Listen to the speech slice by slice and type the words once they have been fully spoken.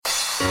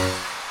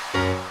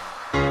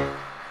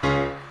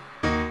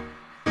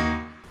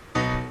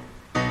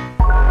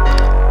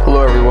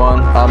Hello everyone,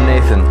 I'm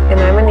Nathan. And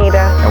I'm Anita.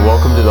 And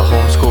welcome to the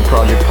Homeschool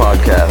Project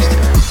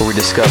Podcast, where we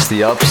discuss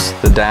the ups,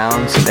 the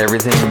downs, and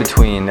everything in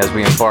between as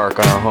we embark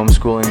on our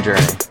homeschooling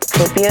journey.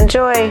 Hope you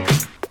enjoy.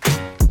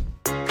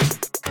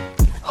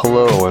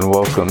 Hello and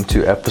welcome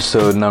to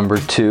episode number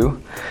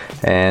 2.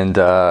 And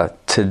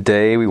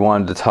today we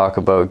wanted to talk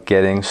about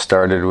getting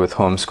started with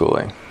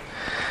homeschooling.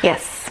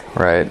 Yes.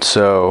 Right,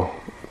 so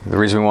the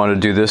reason we wanted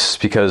to do this is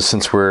because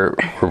since we're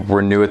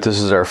new at this,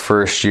 is our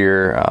first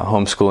year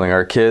homeschooling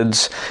our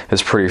kids.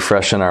 It's pretty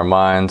fresh in our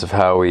minds of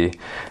how we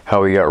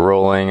got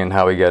rolling and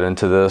how we got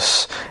into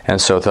this, and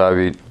so I thought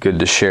it'd be good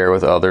to share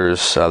with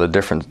others the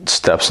different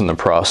steps in the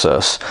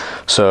process.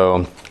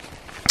 So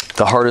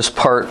the hardest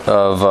part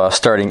of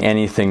starting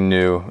anything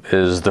new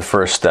is the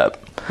first step.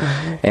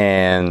 Mm-hmm.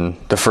 And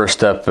the first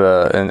step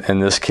in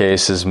this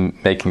case is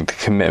making the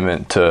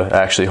commitment to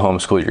actually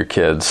homeschool your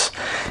kids.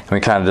 And we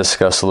kind of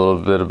discussed a little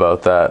bit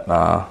about that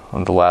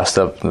on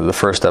the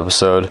first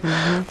episode.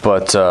 Mm-hmm.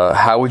 But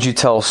how would you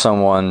tell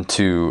someone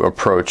to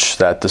approach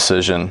that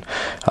decision?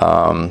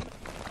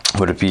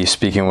 Would it be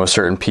speaking with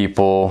certain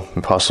people,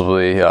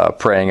 possibly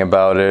praying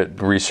about it,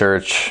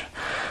 research,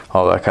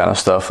 all that kind of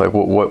stuff? Like,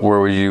 where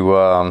would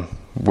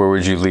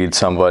you lead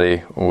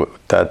somebody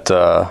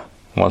that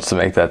wants to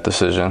make that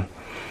decision?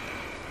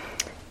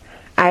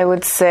 I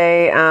would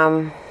say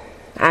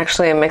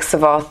actually a mix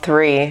of all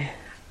three.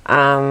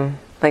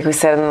 Like we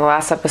said in the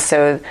last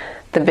episode,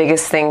 the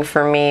biggest thing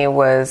for me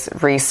was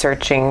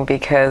researching,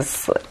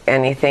 because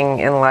anything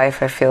in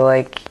life, I feel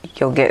like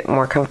you'll get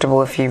more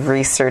comfortable if you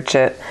research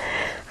it.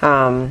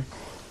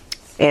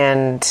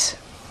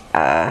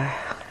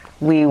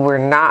 We were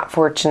not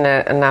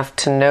fortunate enough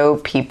to know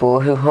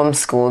people who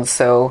homeschooled,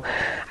 so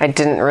I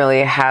didn't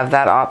really have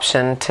that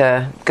option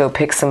to go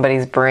pick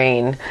somebody's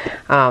brain.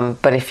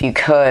 But if you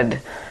could,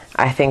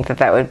 I think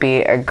that would be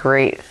a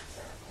great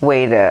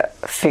way to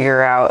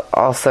figure out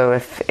also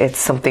if it's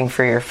something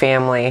for your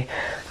family.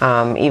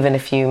 Even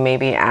if you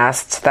maybe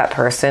asked that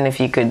person if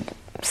you could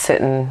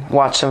sit and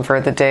watch them for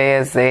the day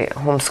as they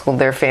homeschooled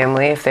their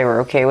family, if they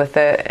were okay with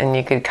it, and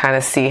you could kind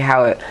of see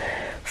how it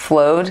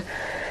flowed.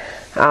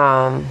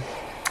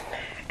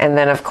 And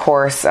then, of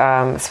course,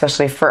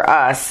 especially for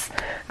us,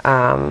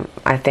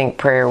 I think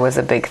prayer was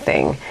a big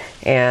thing.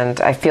 And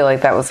I feel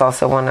like that was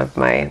also one of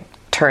my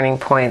turning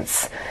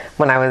points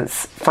when I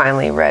was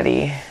finally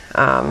ready.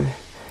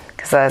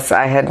 Because as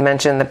I had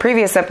mentioned in the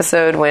previous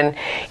episode, when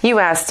you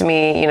asked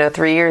me,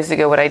 3 years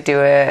ago, would I do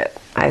it?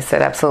 I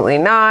said absolutely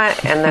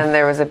not. And then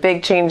there was a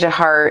big change of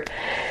heart,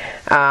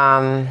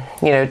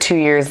 2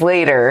 years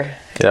later.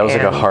 Yeah, that was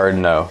like a hard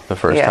no the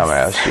first time I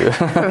asked you.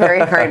 Very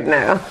hard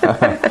no.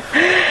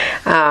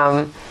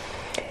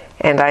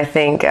 And I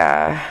think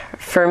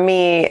for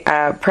me,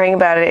 praying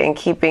about it and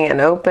keeping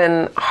an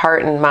open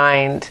heart and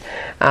mind,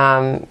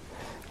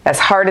 as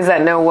hard as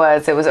that no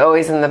was, it was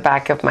always in the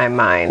back of my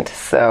mind.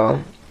 So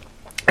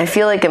I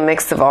feel like a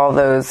mix of all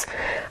those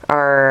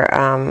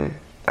are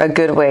a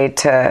good way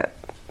to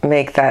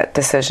make that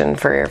decision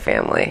for your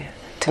family,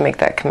 to make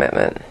that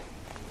commitment.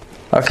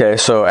 Okay,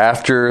 so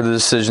after the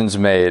decision's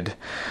made,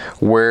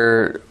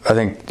 where I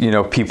think,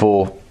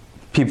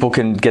 people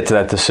can get to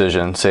that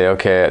decision, say,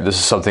 okay, this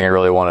is something I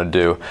really want to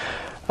do.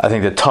 I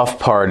think the tough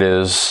part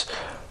is,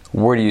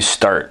 where do you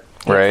start,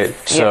 right?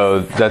 Yes.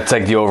 So that's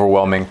like the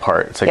overwhelming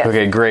part. It's like,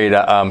 okay, great,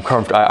 I'm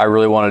comfortable. I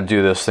really want to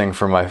do this thing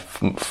for my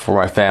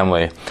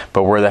family,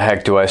 but where the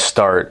heck do I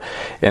start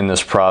in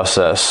this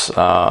process?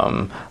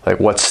 Like,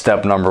 what's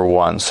step number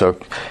one? So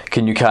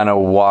can you kind of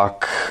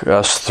walk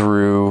us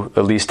through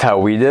at least how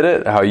we did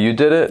it, how you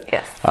did it?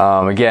 Yes.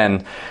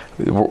 Again,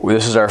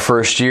 this is our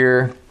first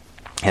year,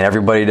 and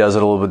everybody does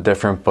it a little bit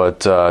different,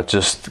 but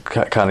just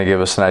kind of give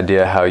us an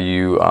idea how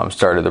you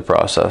started the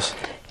process.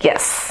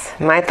 Yes,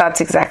 my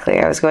thoughts exactly.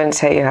 I was going to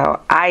tell you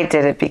how I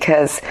did it,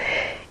 because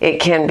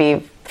it can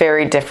be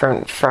very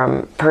different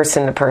from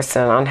person to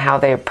person on how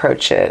they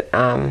approach it.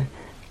 I'm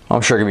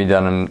sure it can be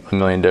done in a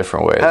million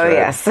different ways. Oh, right?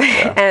 yes.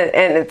 Yeah.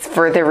 And it's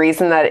for the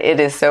reason that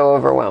it is so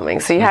overwhelming.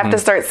 So you have to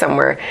start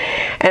somewhere.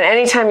 And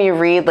anytime you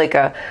read like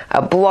a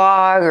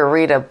blog or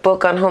read a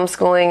book on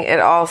homeschooling, it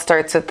all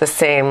starts with the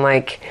same,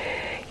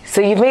 so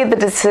you've made the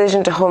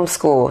decision to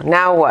homeschool.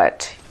 Now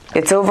what?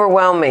 It's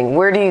overwhelming.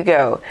 Where do you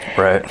go?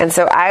 Right. And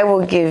so I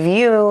will give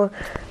you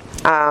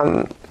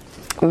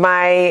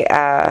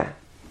my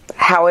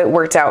how it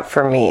worked out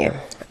for me.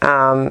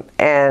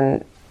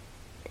 And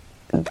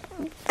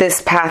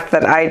this path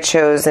that I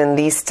chose and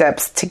these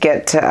steps to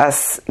get to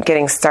us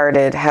getting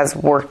started has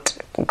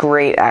worked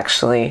great,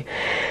 actually.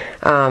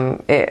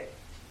 It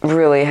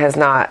really has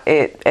not.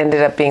 It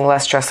ended up being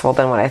less stressful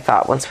than what I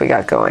thought once we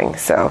got going.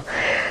 So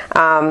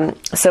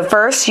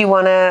first you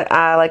want to,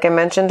 like I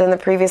mentioned in the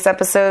previous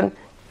episode,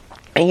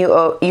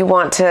 you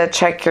want to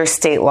check your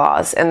state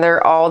laws, and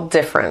they're all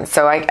different.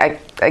 So I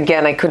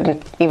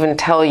couldn't even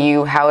tell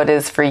you how it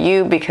is for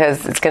you,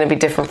 because it's going to be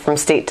different from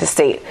state to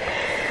state.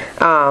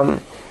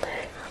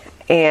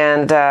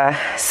 And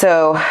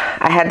so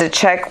I had to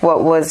check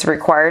what was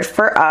required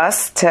for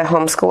us to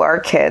homeschool our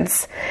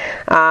kids.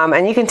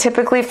 And you can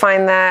typically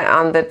find that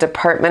on the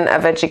Department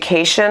of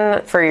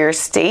Education for your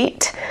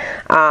state.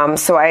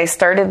 So I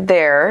started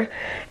there.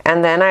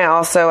 And then I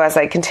also, as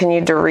I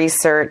continued to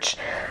research,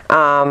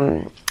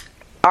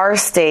 our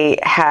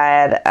state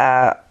had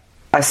a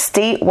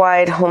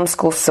statewide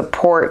homeschool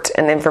support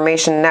and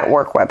information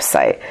network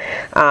website,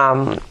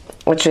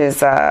 which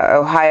is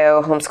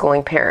Ohio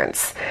Homeschooling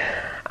Parents.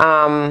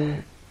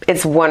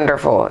 It's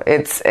wonderful.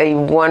 It's a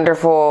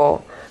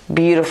wonderful,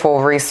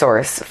 beautiful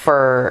resource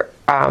for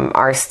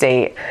our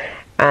state.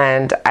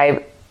 And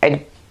I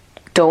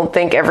don't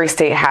think every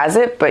state has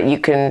it, but you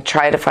can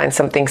try to find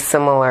something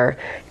similar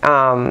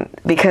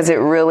because it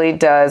really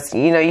does.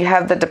 You know, you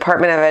have the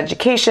Department of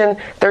Education.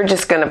 They're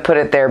just going to put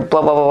it there,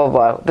 blah, blah, blah,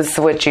 blah, blah. This is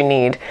what you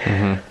need.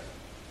 Mm-hmm.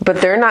 But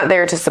they're not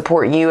there to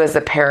support you as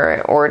a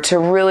parent or to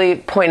really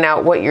point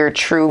out what your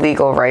true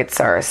legal rights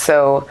are.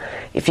 So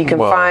if you can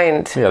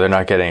find... Yeah, they're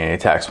not getting any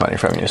tax money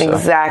from you. So.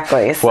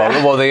 Exactly. So.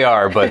 Well, they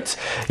are, but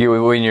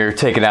when you're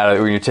taking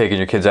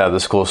your kids out of the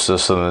school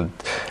system,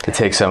 it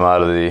takes them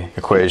out of the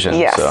equation.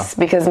 Yes,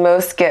 because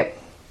most get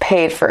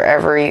paid for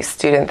every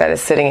student that is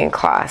sitting in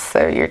class.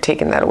 So you're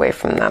taking that away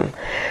from them.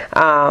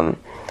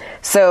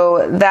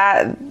 So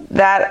that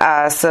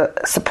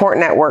support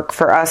network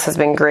for us has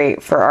been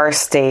great for our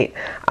state.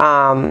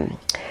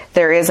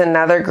 There is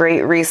another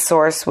great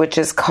resource, which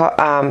is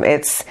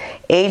it's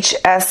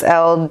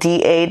hslda.org,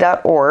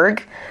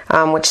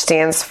 which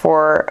stands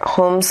for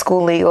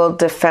Homeschool Legal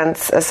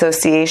Defense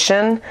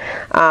Association,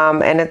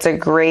 and it's a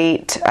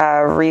great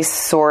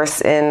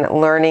resource in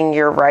learning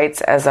your rights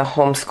as a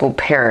homeschool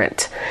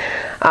parent.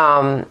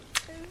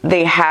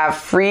 They have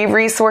free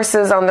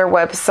resources on their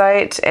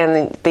website,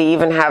 and they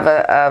even have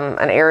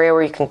an area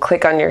where you can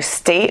click on your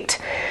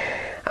state.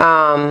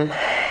 And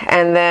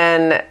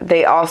then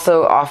they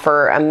also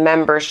offer a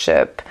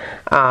membership,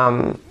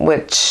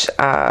 which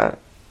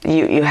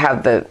you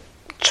have the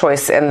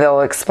choice, and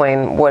they'll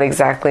explain what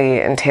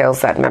exactly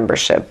entails that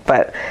membership.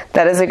 But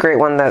that is a great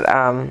one that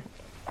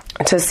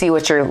to see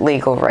what your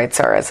legal rights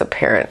are as a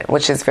parent,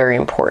 which is very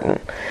important.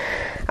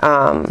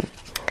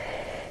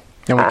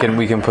 And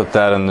we can put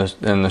that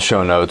in the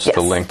show notes, yes.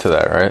 The link to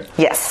that, right?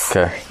 Yes.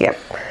 Okay. Yep.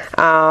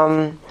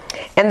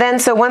 And then,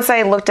 so once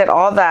I looked at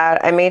all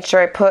that, I made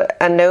sure I put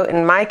a note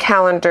in my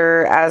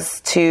calendar as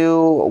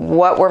to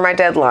what were my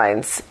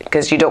deadlines,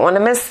 because you don't want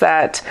to miss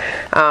that.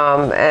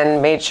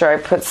 And made sure I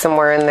put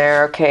somewhere in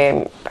there,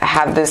 okay,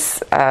 have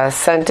this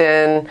sent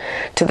in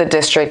to the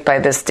district by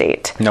this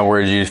date. Now,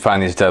 where did you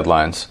find these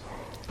deadlines?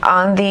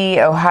 On the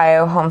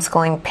Ohio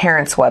Homeschooling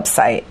Parents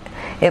website.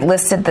 It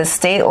listed the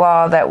state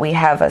law that we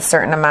have a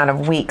certain amount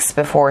of weeks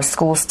before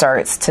school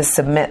starts to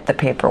submit the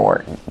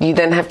paperwork. You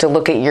then have to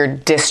look at your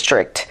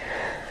district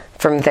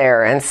from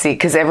there and see,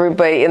 because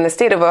everybody in the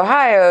state of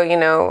Ohio, you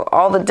know,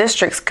 all the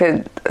districts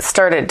could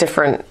start at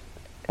different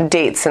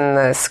dates in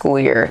the school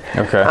year.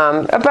 Okay.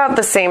 About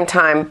the same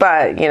time,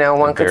 but, you know,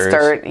 one could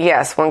start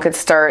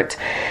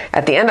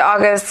at the end of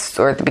August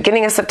or at the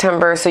beginning of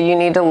September. So you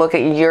need to look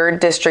at your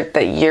district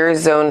that you're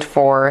zoned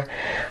for,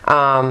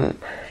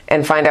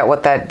 and find out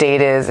what that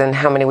date is and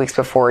how many weeks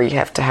before you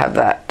have to have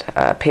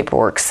that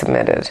paperwork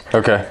submitted.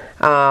 Okay.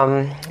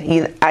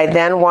 I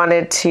then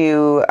wanted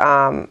to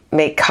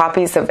make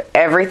copies of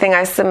everything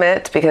I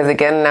submit, because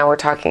again, now we're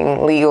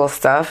talking legal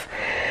stuff.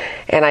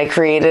 And I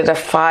created a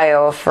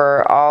file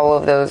for all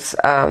of those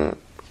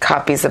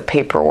copies of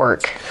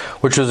paperwork.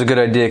 Which was a good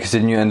idea, because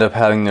didn't you end up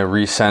having to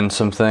resend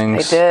some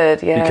things? I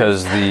did, yeah.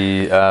 Because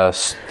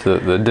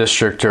the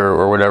district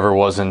or whatever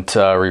wasn't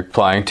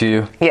replying to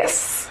you?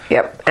 Yes.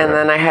 Yep. And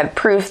then I had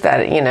proof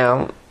that, you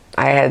know,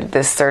 I had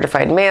this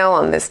certified mail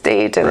on this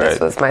date, and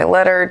this was my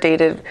letter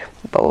dated,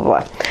 blah, blah,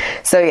 blah.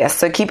 So, yes.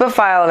 So keep a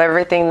file of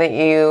everything that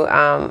you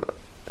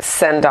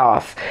send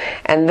off.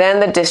 And then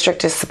the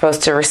district is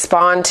supposed to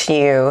respond to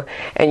you,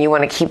 and you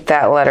want to keep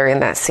that letter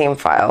in that same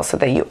file so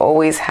that you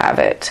always have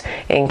it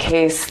in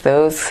case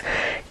those,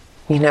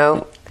 you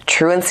know,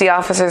 truancy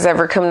officers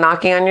ever come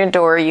knocking on your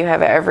door. You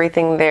have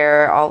everything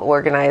there all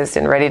organized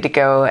and ready to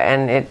go,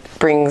 and it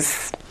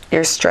brings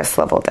your stress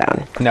level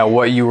down. Now,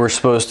 what you were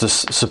supposed to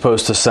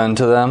send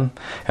to them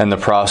and the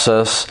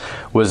process,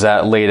 was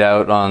that laid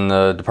out on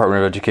the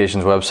Department of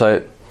Education's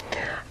website?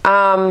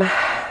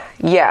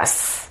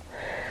 Yes,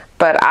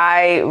 but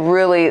I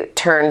really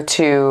turned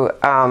to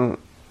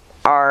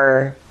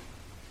our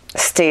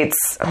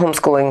state's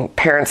homeschooling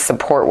parents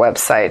support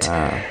website,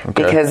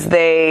 because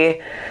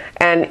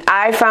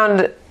I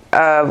found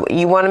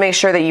you want to make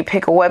sure that you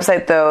pick a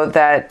website though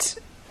that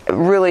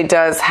really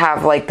does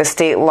have like the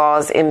state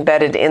laws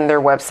embedded in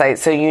their website,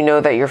 so you know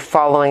that you're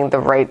following the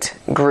right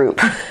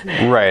group.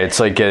 Right. It's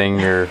like getting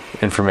your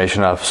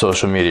information off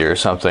social media or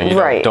something. You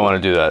don't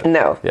want to do that.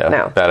 No.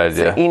 Bad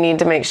idea. So you need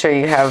to make sure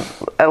you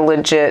have a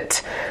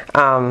legit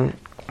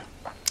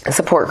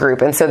support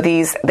group. And so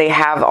they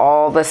have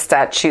all the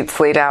statutes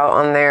laid out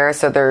on there.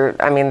 So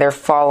they're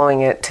following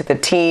it to the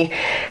T.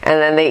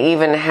 And then they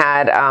even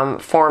had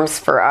forms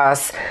for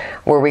us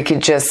where we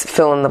could just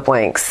fill in the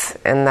blanks.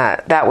 And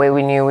that way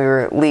we knew we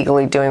were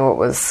legally doing what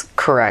was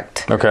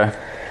correct. Okay.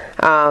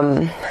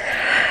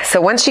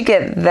 So once you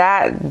get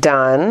that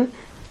done,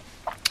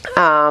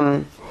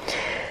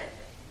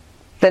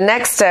 the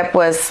next step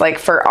was like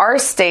for our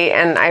state,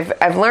 and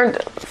I've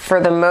learned for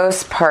the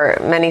most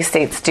part, many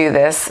states do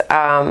this.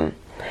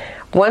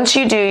 Once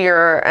you do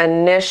your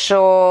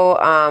initial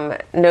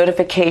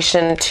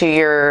notification to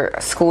your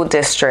school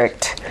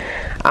district,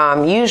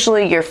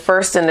 usually your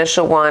first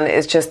initial one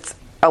is just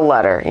a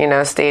letter,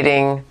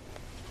 stating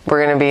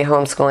we're going to be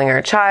homeschooling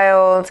our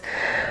child,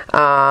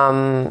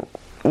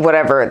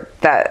 whatever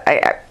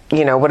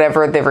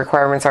the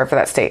requirements are for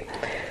that state.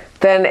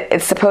 Then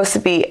it's supposed to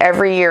be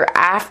every year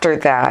after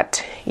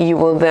that, you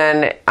will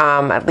then,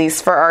 at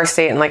least for our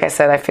state, and like I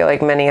said, I feel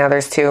like many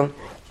others too,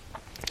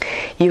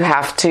 you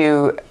have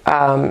to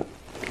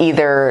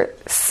either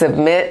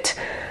submit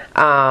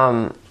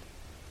a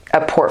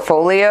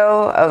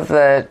portfolio of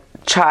the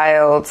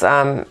child's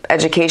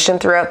education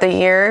throughout the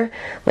year,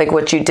 like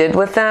what you did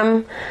with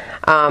them,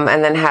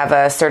 and then have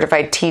a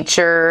certified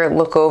teacher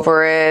look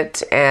over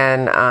it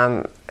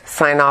and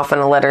sign off on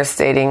a letter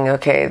stating,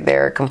 okay,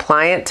 they're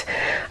compliant.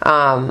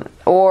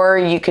 Or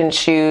you can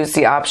choose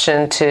the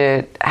option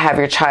to have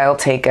your child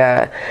take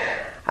a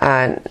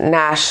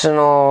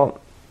national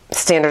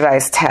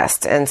standardized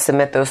test and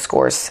submit those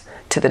scores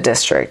to the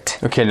district.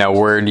 Okay, now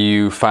where did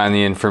you find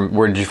the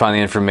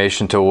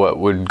information to what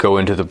would go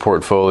into the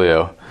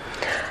portfolio?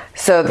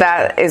 So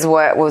that is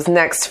what was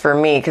next for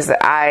me, because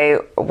I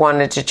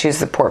wanted to choose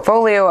the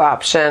portfolio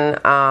option.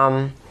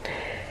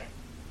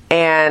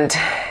 And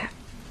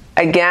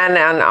again,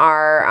 on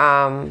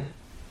our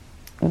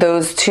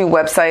those two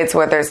websites,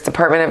 whether it's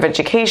Department of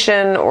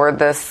Education or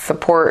the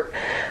support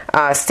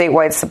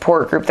statewide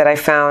support group that I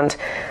found,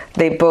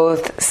 they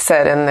both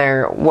said in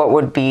there what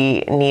would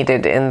be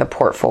needed in the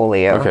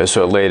portfolio. Okay,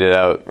 so it laid it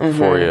out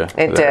for you.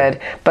 It did.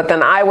 But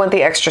then I went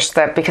the extra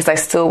step because I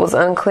still was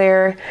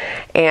unclear,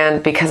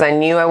 and because I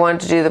knew I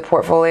wanted to do the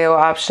portfolio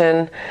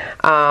option.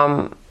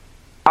 Our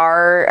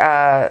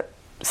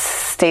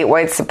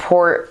statewide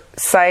support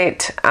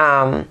site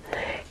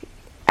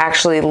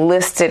actually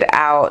listed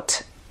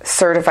out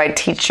certified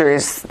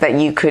teachers that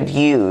you could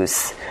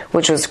use,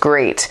 which was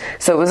great.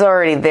 So it was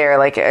already there,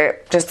 like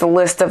just a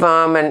list of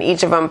them, and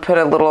each of them put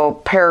a little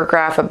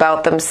paragraph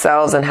about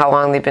themselves and how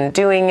long they've been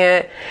doing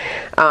it.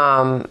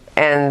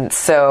 And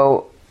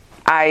so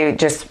I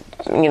just,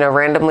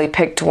 randomly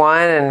picked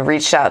one and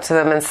reached out to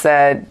them and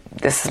said,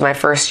 this is my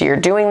first year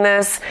doing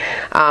this.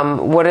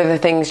 What are the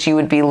things you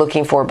would be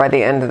looking for by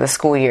the end of the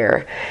school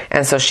year?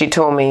 And so she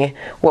told me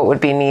what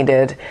would be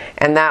needed.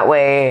 And that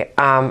way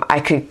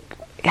I could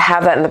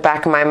have that in the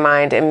back of my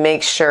mind and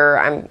make sure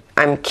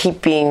I'm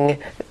keeping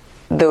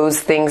those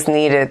things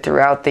needed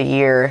throughout the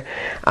year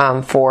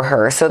for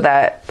her, so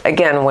that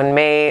again, when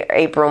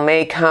April,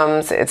 May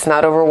comes, it's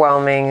not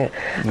overwhelming.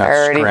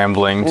 Not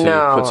scrambling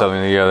to put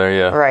something together.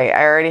 Yeah, right.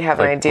 I already have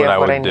an idea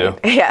of what I need.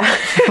 Yeah.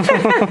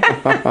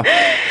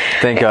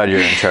 Thank God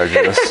you're in charge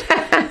of this.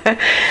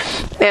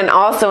 And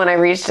also, when I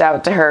reached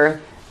out to her,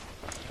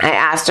 I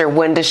asked her,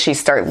 when does she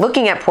start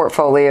looking at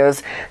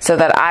portfolios, so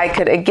that I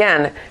could,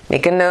 again,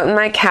 make a note in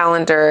my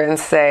calendar and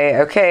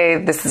say,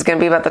 okay, this is going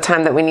to be about the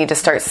time that we need to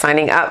start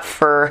signing up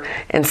for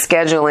and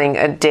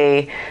scheduling a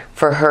day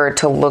for her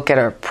to look at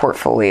our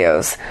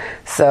portfolios.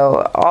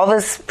 So all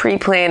this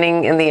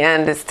pre-planning in the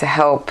end is to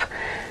help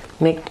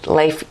make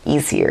life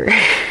easier.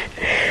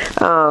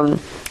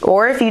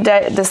 Or if you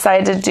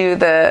decide to do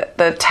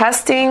the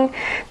testing,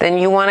 then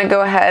you want to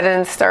go ahead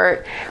and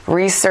start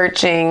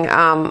researching.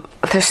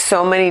 There's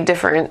so many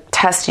different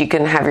tests you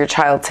can have your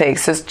child take.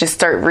 So just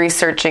start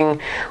researching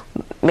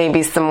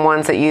maybe some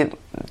ones that you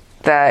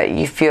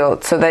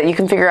feel, so that you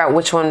can figure out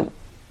which one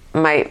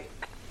might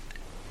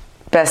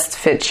best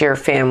fit your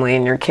family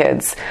and your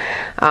kids.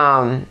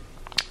 But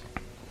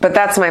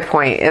that's my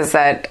point, is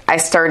that I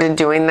started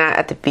doing that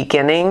at the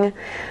beginning,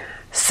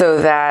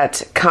 so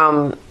that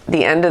come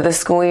the end of the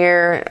school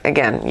year,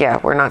 again,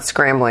 we're not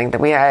scrambling, that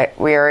we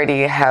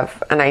already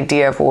have an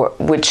idea of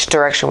which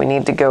direction we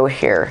need to go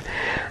here.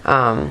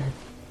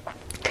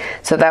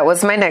 So that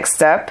was my next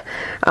step.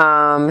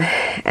 And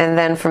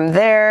then from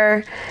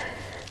there,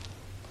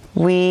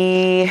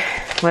 what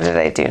did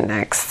I do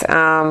next?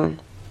 The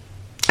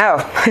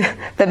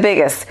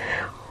biggest,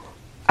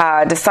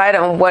 decide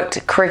on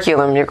what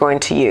curriculum you're going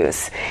to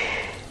use.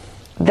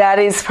 That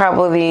is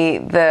probably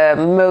the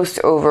most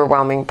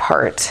overwhelming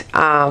part.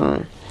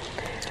 And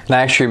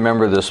I actually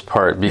remember this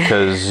part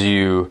because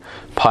you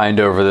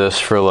pined over this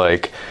for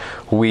like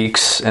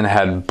weeks and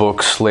had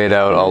books laid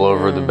out all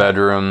over the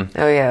bedroom.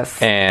 Oh, yes.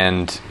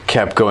 And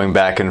kept going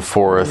back and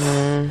forth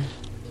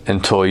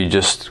until we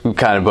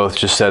kind of both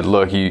just said,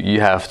 look,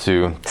 you have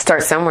to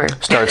start somewhere.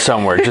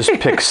 Just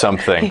pick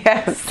something.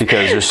 Yes.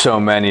 Because there's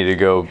so many to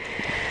go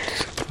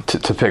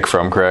to pick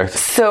from, correct?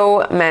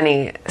 So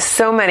many.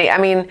 I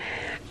mean,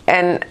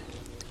 And,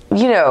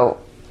 you know,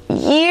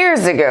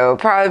 years ago,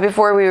 probably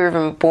before we were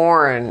even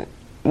born,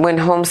 when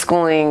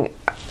homeschooling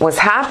was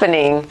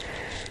happening,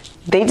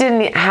 they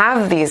didn't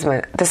have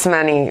this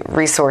many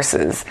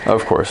resources.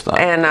 Of course not.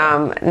 And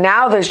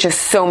now there's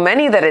just so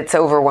many that it's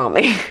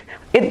overwhelming.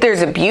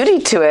 There's a beauty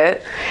to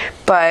it,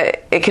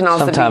 but it can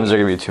also sometimes there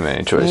can be too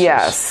many choices.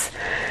 Yes.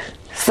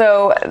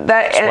 So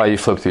that's why you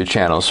flip through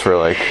channels for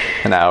like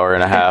an hour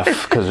and a half,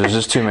 because there's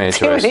just too many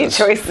choices. Too many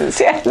choices,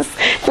 yes.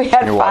 If we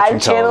had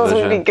 5 channels,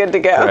 we'd be good to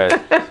go.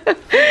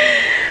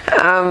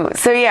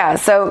 Right.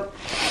 So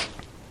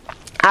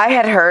I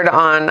had heard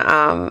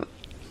on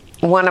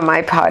one of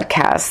my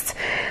podcasts,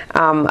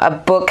 a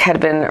book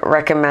had been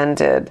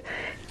recommended,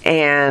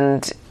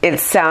 and it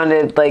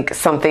sounded like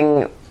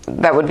something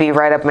that would be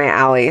right up my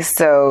alley.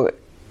 So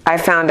I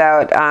found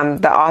out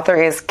the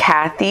author is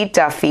Kathy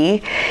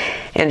Duffy,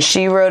 and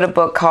she wrote a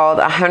book called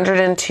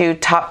 102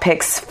 Top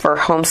Picks for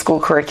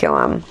Homeschool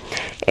Curriculum.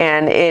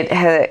 And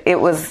it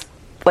was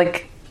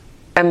like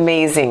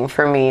amazing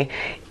for me.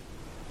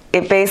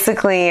 It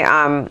basically,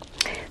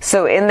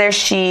 so in there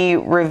she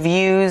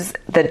reviews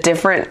the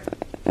different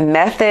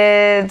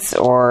methods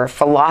or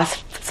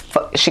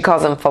she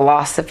calls them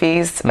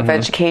philosophies of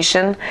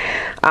education.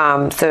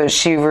 So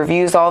she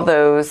reviews all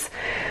those.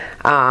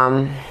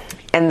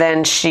 And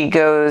then she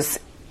goes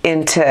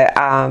into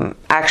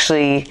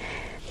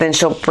then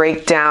she'll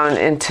break down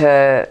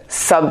into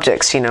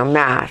subjects,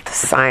 math,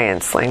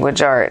 science,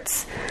 language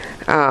arts.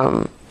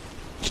 And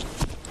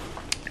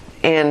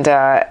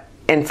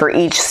for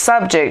each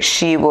subject,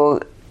 she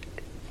will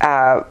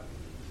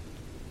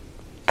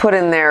put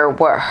in there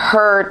what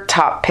her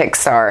top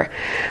picks are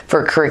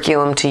for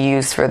curriculum to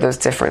use for those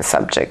different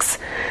subjects.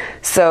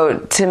 So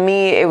to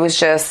me, it was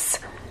just,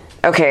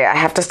 okay, I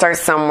have to start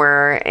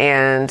somewhere,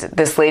 and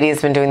this lady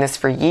has been doing this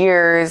for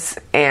years,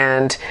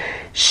 and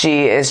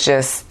she's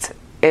just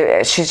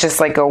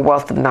like a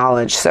wealth of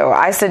knowledge. So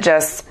I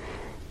suggest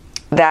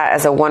that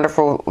as a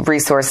wonderful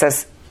resource,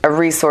 as a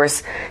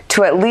resource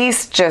to at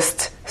least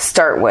just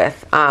start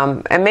with.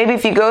 And maybe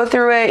if you go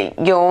through it,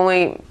 you'll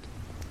only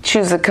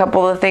choose a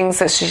couple of things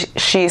that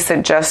she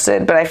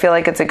suggested, but I feel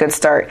like it's a good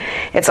start.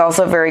 It's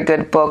also a very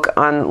good book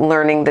on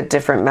learning the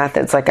different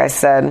methods, like I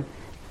said,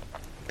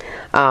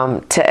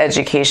 to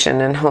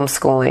education and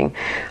homeschooling.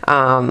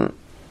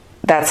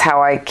 That's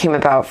how I came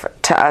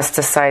about to us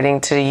deciding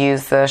to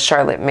use the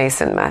Charlotte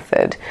Mason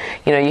method.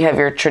 You have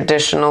your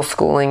traditional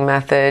schooling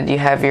method, you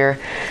have your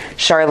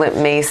Charlotte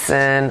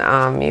Mason,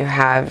 you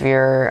have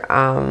your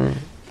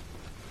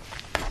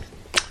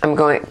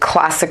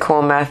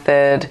classical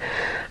method,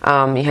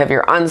 you have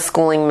your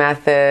unschooling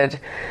method.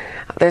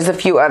 There's a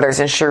few others,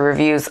 and she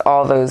reviews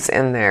all those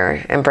in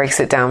there and breaks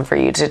it down for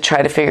you to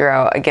try to figure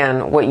out,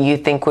 again, what you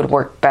think would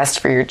work best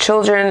for your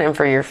children and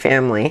for your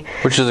family.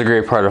 Which is a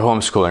great part of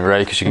homeschooling,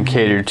 right? Because you can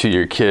cater to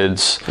your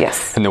kids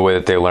in the way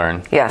that they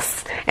learn.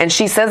 Yes. And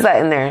she says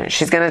that in there.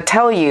 She's going to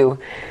tell you,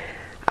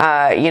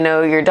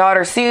 your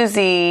daughter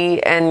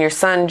Susie and your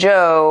son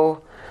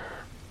Joe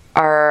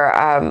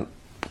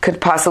could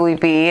possibly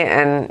be,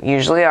 and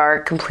usually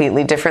are,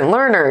 completely different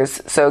learners.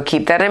 So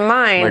keep that in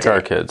mind. Like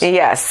our kids.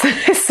 Yes.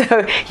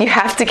 So you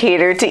have to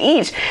cater to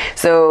each.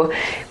 So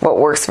what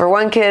works for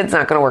one kid's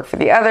not going to work for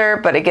the other.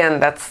 But again,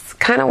 that's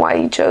kind of why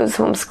you chose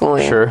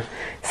homeschooling. Sure.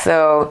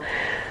 So,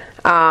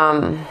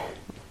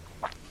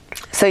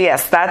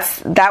 yes,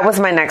 that was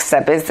my next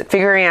step, is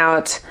figuring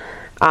out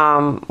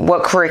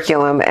what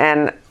curriculum.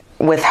 And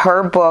with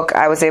her book,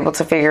 I was able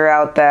to figure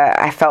out that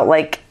I felt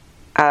like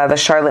the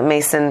Charlotte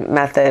Mason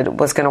method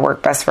was going to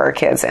work best for our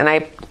kids. And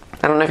I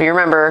don't know if you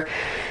remember,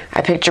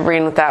 I picked your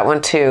brain with that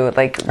one too.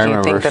 Like, do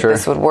you think that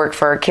this would work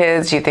for our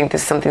kids? Do you think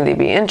this is something they'd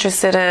be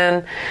interested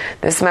in,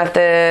 this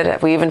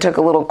method? We even took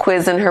a little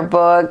quiz in her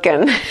book.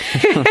 And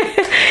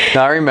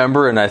now I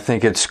remember, and I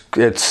think it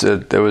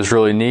was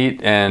really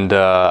neat. And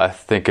I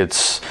think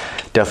it's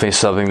definitely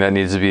something that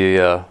needs to be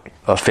a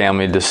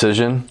family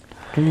decision,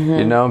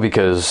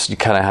 because you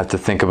kind of have to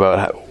think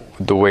about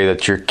the way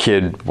that your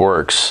kid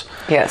works.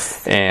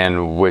 Yes.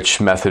 And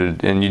which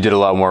method, and you did a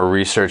lot more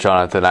research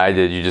on it than I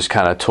did. You just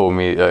kind of told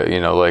me,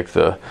 like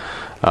the,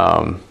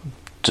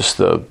 just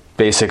the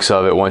basics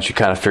of it once you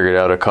kind of figured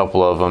out a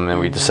couple of them, and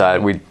we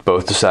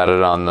both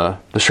decided on the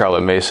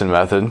Charlotte Mason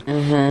method.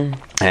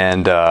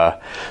 And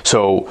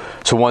so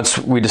once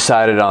we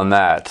decided on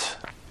that,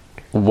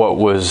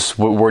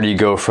 where do you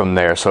go from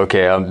there? So,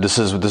 okay, this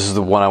is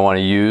the one I want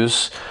to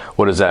use.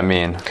 What does that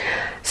mean?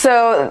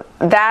 So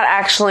that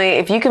actually,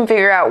 if you can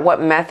figure out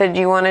what method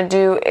you want to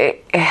do,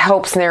 it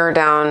helps narrow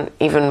down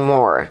even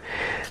more.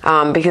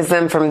 Because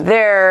then from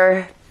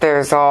there,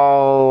 there's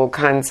all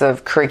kinds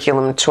of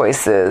curriculum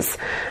choices.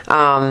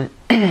 I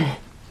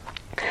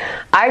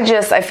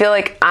feel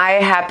like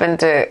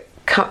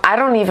I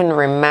don't even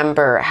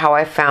remember how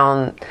I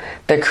found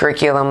the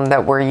curriculum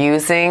that we're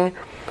using.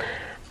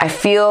 I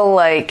feel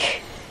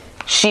like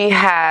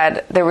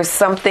there was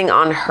something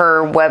on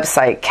her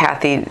website,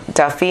 Kathy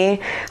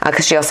Duffy,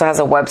 because she also has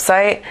a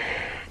website,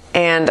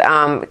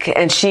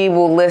 and she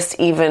will list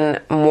even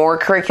more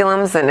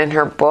curriculums than in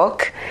her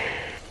book.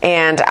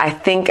 And I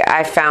think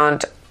I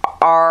found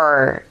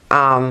our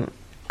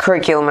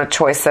curriculum of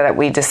choice that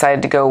we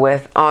decided to go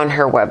with on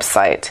her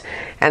website.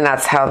 And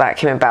that's how that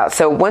came about.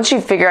 So once you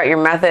figure out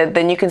your method,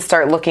 then you can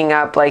start looking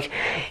up, like,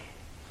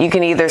 you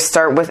can either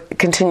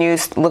continue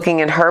looking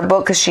in her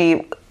book, because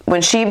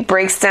when she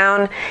breaks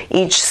down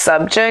each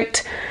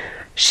subject,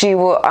 she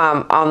will,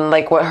 on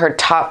like what her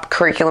top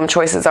curriculum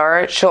choices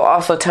are, she'll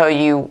also tell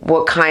you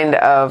what kind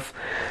of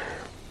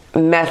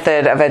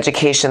method of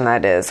education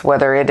that is,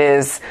 whether it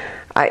is,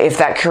 if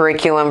that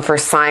curriculum for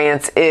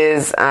science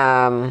is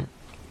a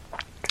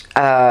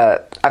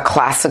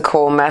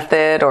classical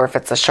method, or if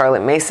it's a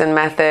Charlotte Mason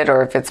method,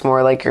 or if it's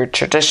more like your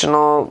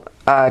traditional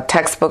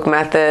textbook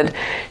method.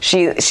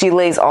 She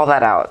lays all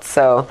that out.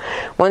 So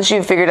once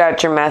you've figured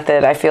out your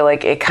method, I feel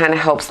like it kind of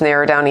helps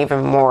narrow down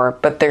even more.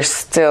 But there's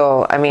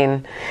still, I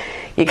mean,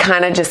 you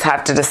kind of just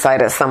have to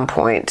decide at some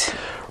point.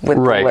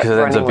 Right, because it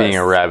ends up being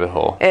a rabbit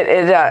hole.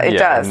 It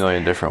does. A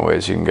million different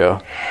ways you can go.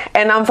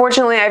 And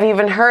unfortunately, I've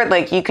even heard,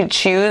 like, you could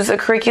choose a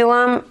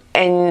curriculum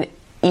and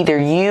either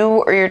you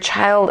or your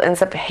child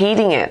ends up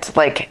hating it,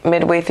 like,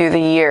 midway through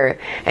the year.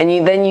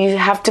 And then you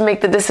have to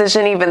make the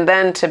decision even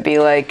then to be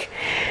like,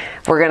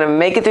 we're going to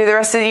make it through the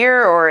rest of the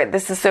year, or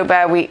this is so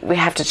bad, we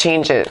have to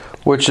change it.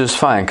 Which is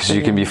fine, because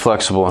you can be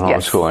flexible in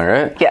homeschooling,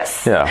 right?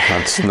 Yes. Yeah,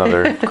 that's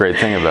another great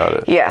thing about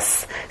it.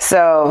 Yes.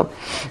 So...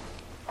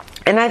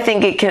 and I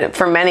think it can,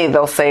 for many,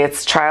 they'll say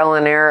it's trial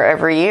and error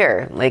every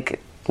year.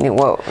 Like,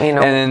 well, you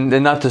know.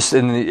 And not just,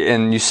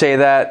 and you say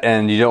that,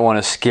 and you don't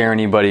want to scare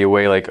anybody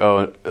away, like,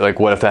 oh, like,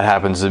 what if that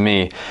happens to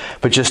me?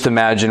 But just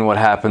imagine what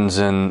happens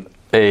in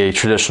a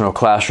traditional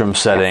classroom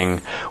setting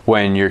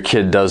when your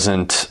kid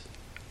doesn't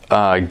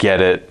get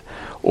it.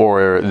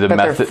 Or but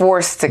method, they're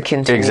forced to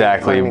continue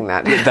learning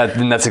that.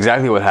 And that's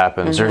exactly what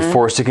happens. Mm-hmm. They're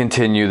forced to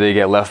continue. They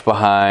get left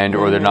behind,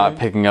 or they're not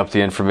picking up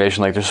the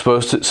information like they're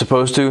supposed to.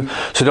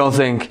 So don't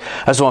think.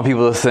 I just want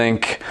people to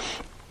think.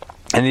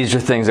 And these are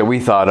things that we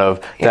thought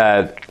of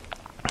that.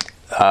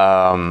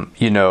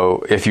 You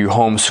know, if you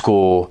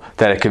homeschool,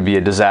 that it could be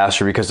a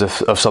disaster because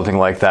of something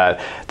like that.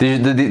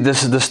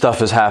 This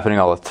stuff is happening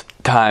all the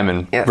time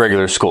in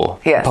regular school,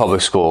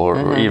 public school,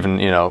 or even,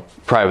 you know,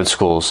 private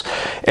schools.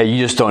 And you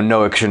just don't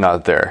know it because you're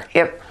not there.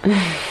 Yep.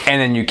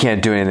 And then you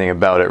can't do anything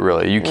about it,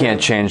 really. You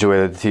can't change the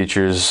way that the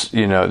teachers,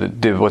 you know,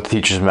 what the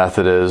teacher's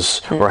method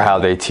is or how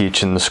they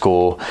teach in the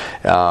school.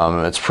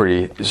 It's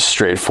pretty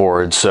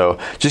straightforward. So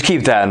just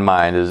keep that in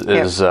mind.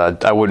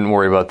 I wouldn't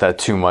worry about that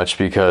too much,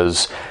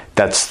 because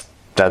that's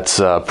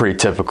pretty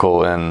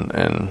typical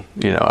in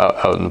you know,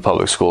 out in the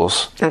public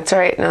schools. That's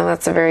right. No,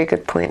 that's a very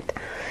good point.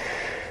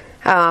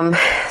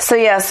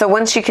 So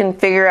once you can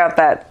figure out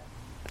that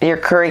your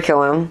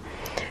curriculum,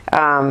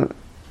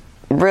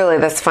 really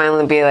that's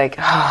finally be like,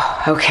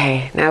 oh,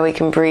 okay, now we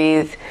can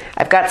breathe.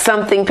 I've got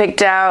something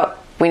picked out.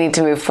 We need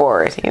to move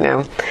forward, you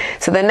know.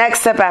 So the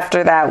next step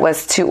after that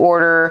was to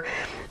order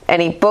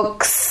any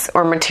books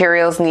or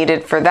materials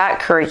needed for that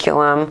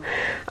curriculum.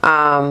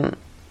 A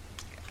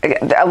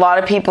lot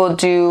of people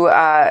do,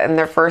 in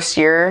their first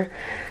year,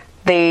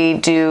 they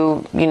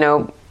do, you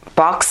know,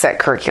 box set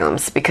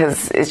curriculums,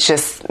 because it's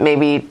just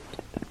maybe...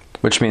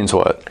 Which means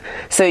what?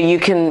 So you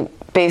can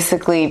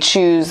basically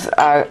choose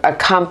a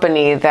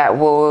company that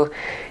will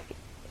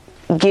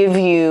give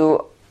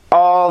you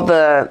all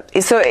the...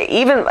 So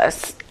even...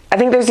 I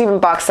think there's even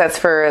box sets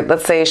for,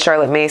 let's say,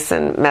 Charlotte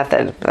Mason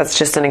method. That's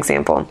just an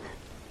example.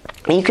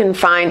 You can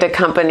find a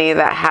company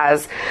that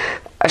has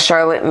a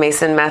Charlotte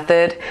Mason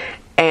method,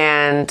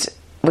 and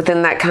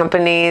within that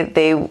company,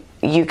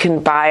 you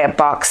can buy a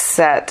box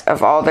set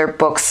of all their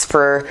books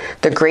for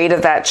the grade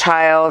of that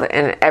child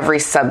and every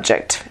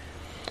subject.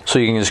 So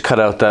you can just cut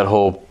out that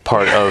whole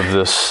part of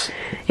this.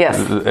 Yes.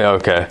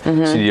 Okay.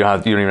 Mm-hmm. So you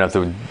don't even have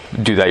to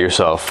do that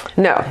yourself.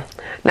 No.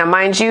 Now,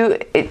 mind you,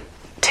 it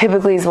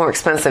typically is more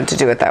expensive to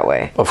do it that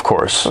way. Of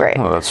course. Right.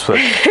 Well, that's what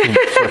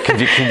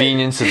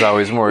convenience is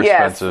always more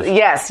expensive.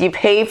 Yes, you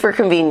pay for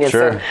convenience.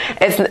 Sure.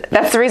 So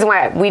that's the reason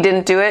why we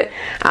didn't do it.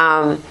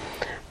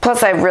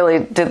 Plus, I really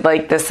did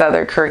like this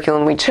other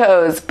curriculum we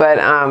chose, but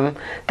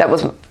that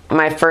was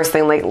my first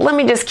thing. Like, let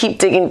me just keep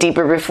digging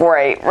deeper before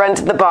I run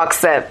to the box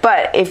set.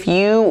 But if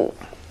you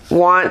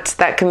want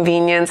that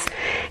convenience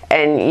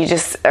and you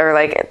just are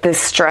like,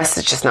 this stress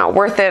is just not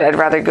worth it, I'd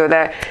rather go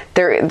there,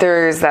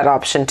 there's that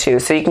option too.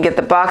 So you can get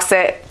the box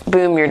set,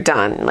 boom, you're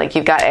done. Like,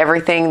 you've got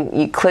everything,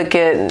 you click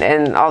it,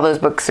 and all those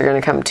books are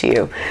going to come to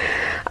you.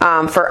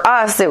 For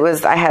us, it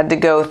was, I had to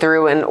go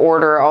through and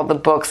order all the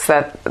books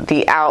that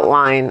the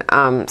outline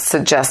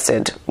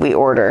suggested we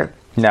order.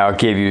 Now, it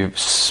gave you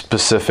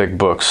specific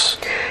books.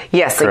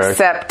 Yes, correct?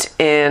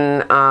 Except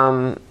in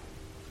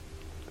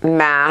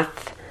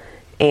math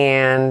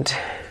and...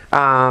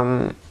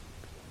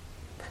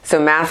 so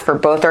math for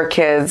both our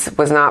kids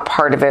was not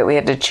part of it. We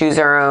had to choose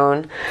our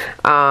own.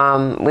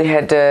 We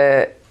had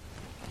to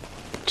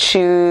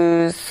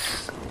choose...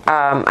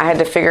 I had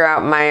to figure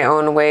out my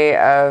own way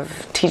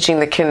of teaching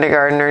the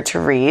kindergartner to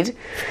read.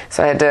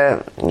 So I had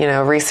to, you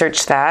know,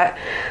 research that.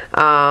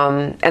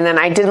 And then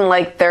I didn't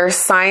like their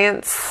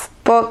science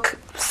book.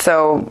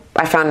 So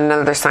I found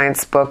another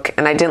science book,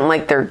 and I didn't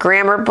like their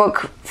grammar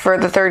book for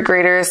the third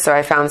graders, so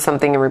I found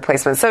something in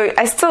replacement. So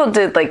I still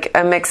did like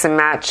a mix and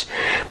match,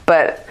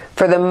 but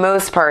for the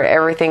most part,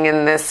 everything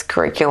in this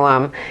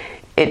curriculum,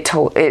 it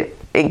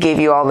gave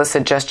you all the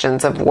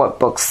suggestions of what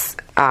books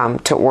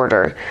to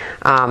order.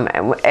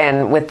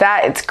 And with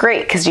that, it's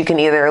great because you can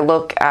either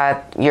look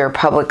at your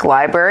public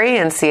library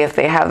and see if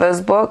they have those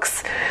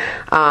books.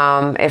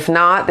 If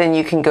not, then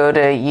you can go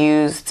to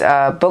used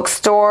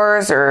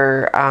bookstores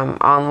or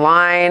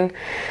online.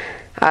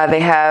 They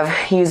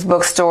have used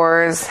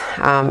bookstores.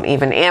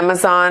 Even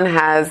Amazon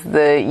has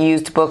the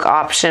used book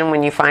option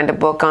when you find a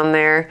book on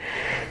there.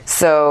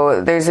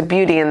 So there's a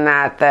beauty in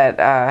that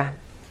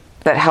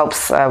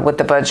helps with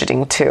the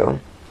budgeting too.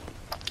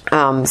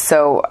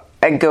 So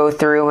I go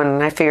through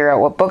and I figure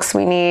out what books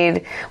we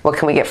need, what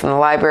can we get from the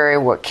library,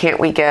 what can't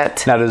we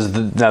get. Now,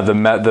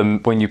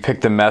 when you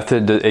pick the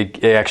method,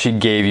 it actually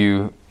gave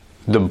you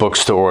the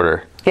books to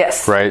order.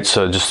 Yes. Right?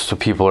 So just so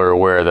people are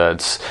aware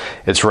that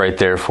it's right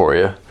there for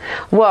you.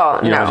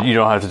 Well, no. You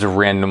don't have to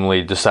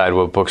randomly decide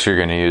what books you're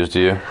going to use, do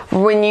you?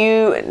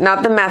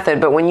 Not the method,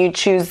 but when you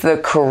choose the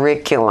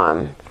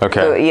curriculum.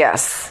 Okay.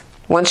 Yes.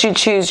 Once you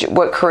choose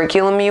what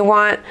curriculum you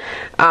want,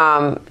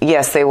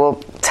 yes, they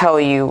will tell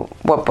you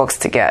what books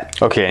to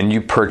get. Okay, and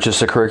you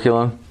purchase a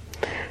curriculum?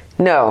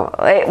 No.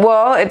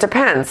 It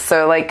depends.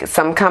 So, like,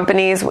 some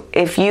companies,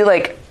 if you,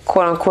 like,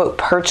 quote-unquote,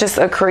 purchase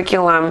a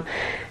curriculum,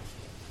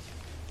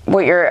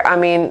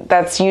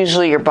 that's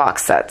usually your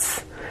box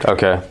sets.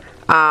 Okay.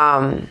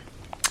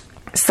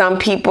 Some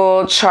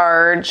people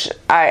charge,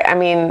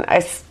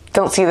 I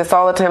don't see this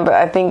all the time, but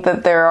I think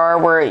that there are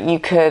where you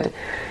could...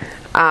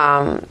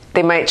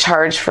 they might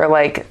charge for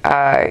like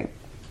the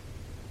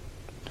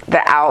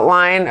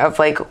outline of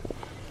like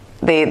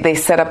they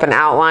set up an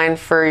outline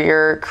for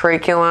your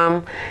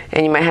curriculum,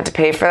 and you might have to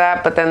pay for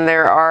that. But then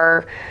there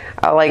are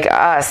like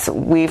us.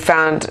 I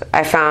found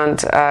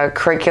a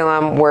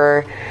curriculum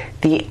where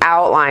the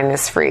outline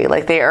is free.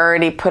 Like they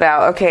already put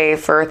out, okay,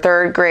 for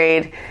third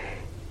grade,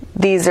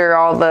 these are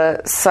all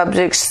the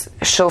subjects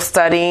she'll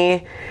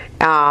study,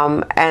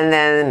 and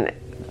then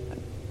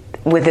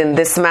within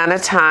this amount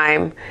of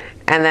time.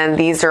 And then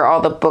these are all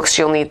the books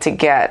you'll need to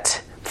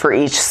get for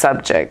each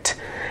subject.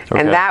 Okay.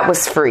 And that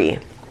was free.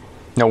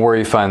 Now, where do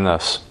you find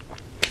this?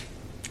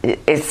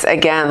 It's,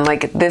 again,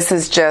 like, this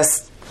is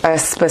just a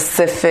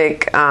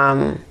specific,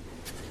 like,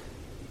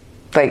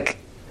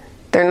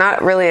 they're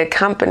not really a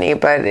company,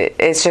 but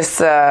it's just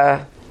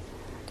I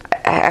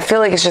feel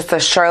like it's just a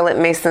Charlotte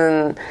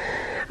Mason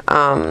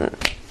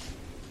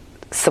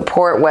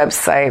support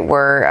website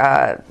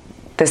where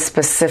this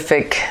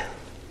specific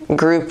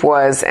group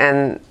was,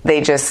 and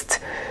they just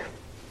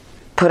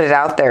put it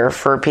out there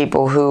for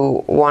people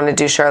who want to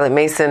do Charlotte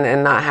Mason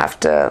and not have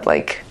to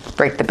like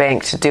break the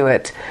bank to do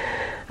it.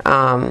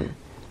 You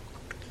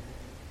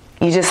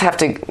just have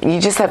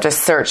to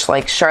search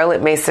like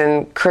Charlotte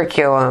Mason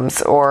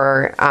curriculums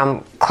or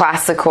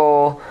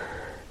classical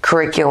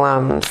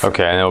curriculums.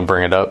 Okay, and it'll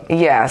bring it up.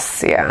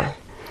 Yes, yeah.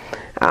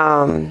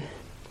 And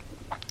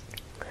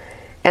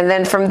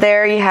then from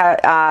there you have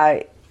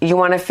I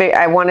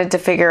wanted to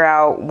figure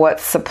out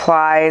what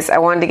supplies. I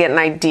wanted to get an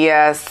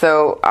idea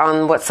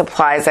on what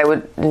supplies I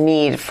would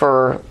need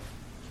for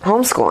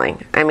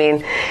homeschooling.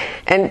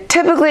 And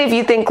typically if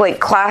you think like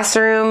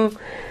classroom,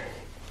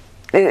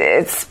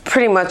 it's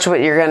pretty much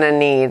what you're going to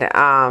need.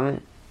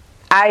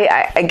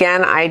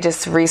 I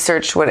just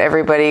researched what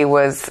everybody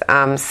was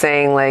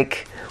saying,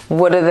 like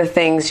what are the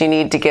things you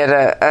need to get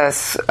a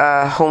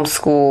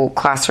homeschool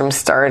classroom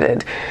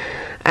started.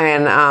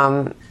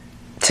 And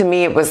to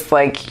me, it was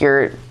like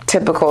your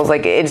typicals.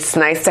 Like it's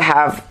nice to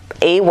have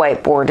a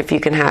whiteboard if you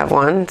can have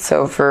one.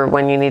 So for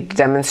when you need to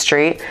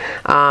demonstrate,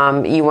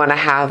 you want to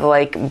have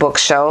like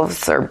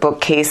bookshelves or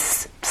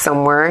bookcase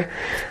somewhere.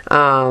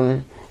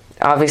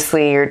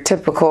 Obviously, your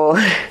typical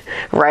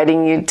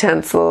writing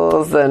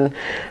utensils and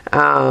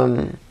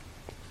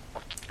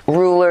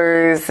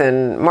rulers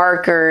and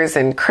markers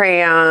and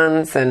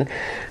crayons and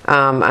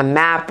a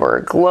map or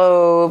a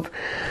globe.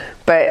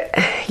 But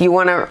you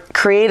want to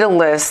create a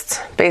list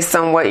based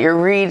on what you're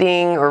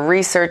reading or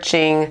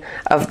researching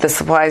of the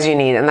supplies you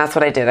need. And that's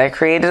what I did. I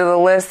created a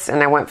list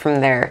and I went from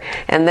there.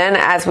 And then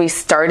as we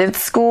started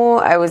school,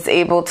 I was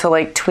able to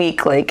like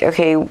tweak, like,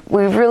 okay,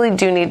 we really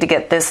do need to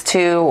get this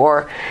too.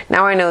 Or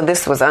now I know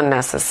this was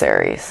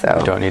unnecessary. So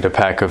you don't need a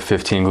pack of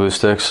 15 glue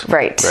sticks?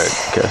 Right.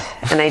 Okay.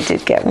 And I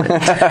did get one.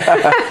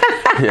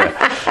 Yeah.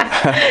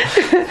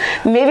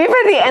 Maybe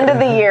by the end of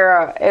the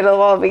year,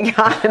 it'll all be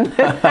gone.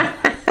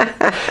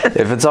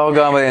 If it's all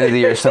gone by the end of the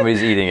year,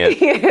 somebody's eating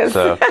it. Yes.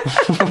 So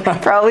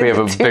probably we have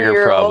a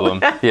bigger problem.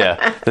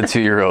 Yeah, the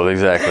 2-year-old,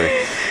 exactly.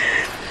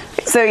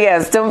 So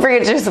yes, don't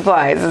forget your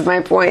supplies is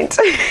my point.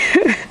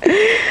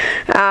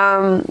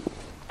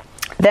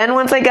 Then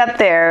once I got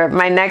there,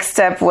 my next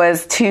step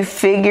was to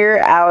figure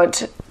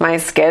out my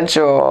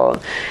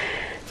schedule.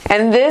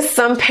 And this,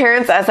 some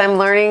parents, as I'm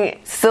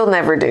learning, still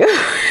never do.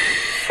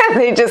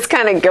 They just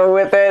kind of go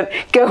with it,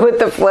 go with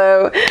the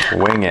flow.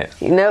 Wing it.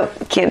 Nope,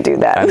 can't do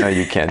that. I know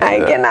you can't do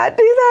that. I cannot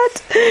do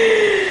that.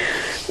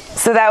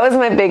 So that was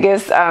my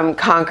biggest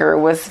conquer,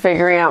 was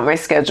figuring out my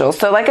schedule.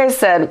 So like I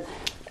said,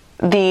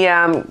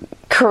 the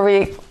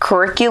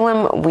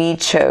curriculum we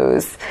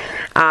chose,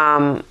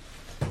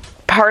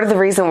 part of the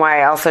reason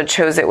why I also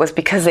chose it was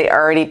because they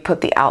already put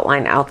the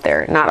outline out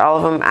there. Not all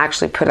of them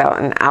actually put out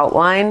an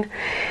outline,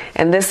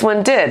 and this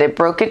one did. It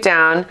broke it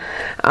down.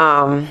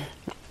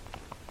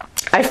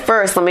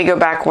 Let me go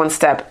back one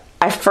step.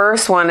 I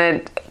first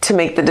wanted to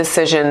make the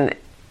decision.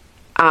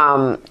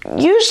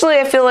 Usually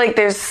I feel like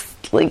there's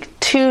like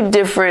two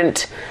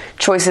different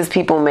choices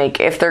people make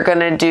if they're going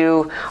to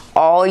do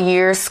all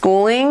year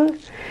schooling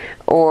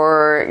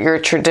or your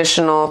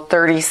traditional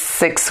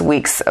 36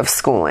 weeks of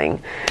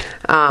schooling.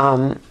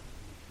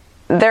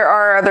 There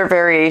are other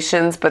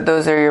variations, but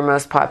those are your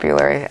most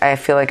popular, I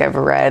feel like I've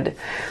read.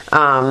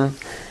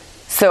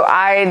 So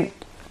I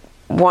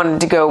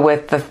wanted to go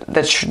with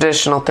the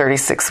traditional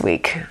 36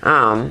 week.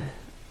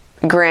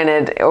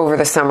 Granted, over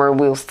the summer,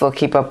 we'll still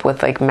keep up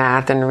with like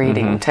math and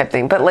reading type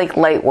thing, but like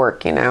light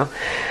work,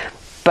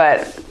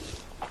 But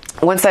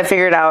once I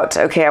figured out,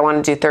 okay, I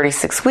want to do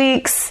 36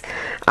 weeks,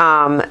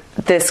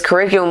 this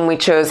curriculum we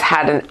chose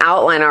had an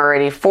outline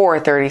already for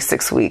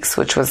 36 weeks,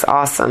 which was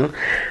awesome.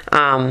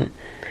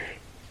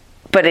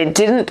 But it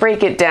didn't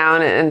break it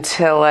down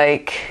until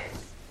like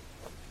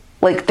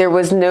there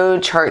was no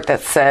chart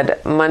that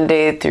said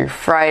Monday through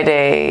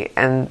Friday,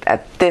 and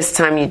at this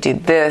time you do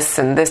this,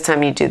 and this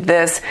time you do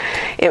this.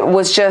 It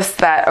was just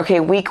that, okay,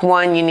 week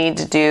 1 you need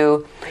to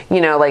do,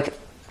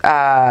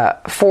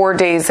 4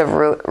 days of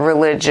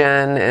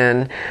religion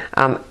and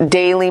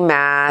daily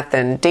math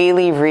and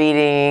daily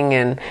reading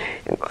and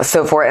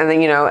so forth. And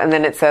then, and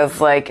then it says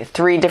like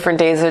 3 different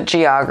days of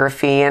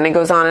geography, and it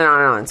goes on and on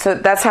and on. So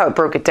that's how it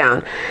broke it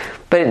down.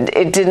 But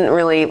it didn't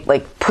really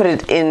like put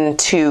it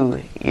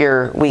into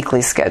your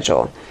weekly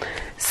schedule.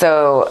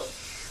 So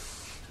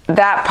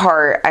that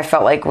part I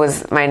felt like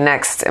was my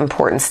next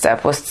important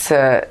step, was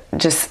to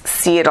just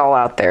see it all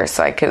out there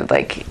so I could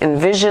like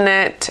envision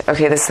it.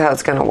 Okay, this is how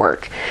it's going to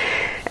work.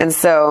 And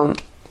so...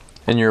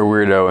 And you're a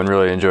weirdo and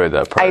really enjoyed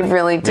that part. I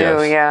really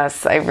do,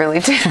 yes. I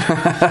really do.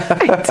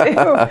 I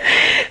do.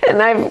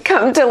 And I've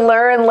come to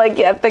learn, like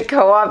at the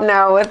co-op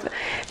now, with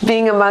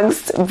being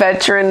amongst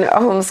veteran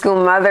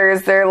homeschool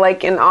mothers, they're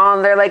like in awe.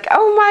 They're like,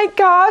 oh my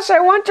gosh, I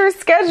want your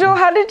schedule.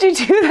 How did you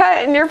do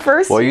that in your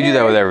first year? You do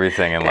that with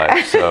everything in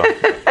life, so.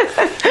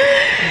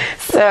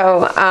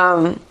 So,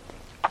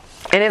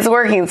 and it's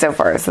working so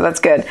far, so that's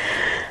good.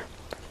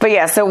 But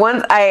yeah, so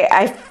once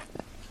I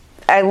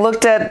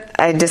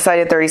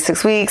decided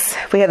 36 weeks.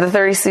 We had the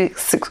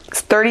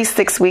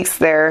 36 weeks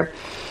there.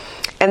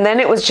 And then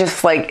it was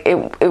just like,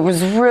 it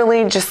was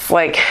really just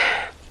like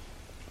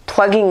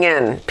plugging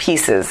in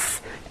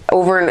pieces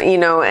over and,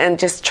 and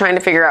just trying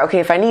to figure out, okay,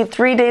 if I need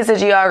 3 days of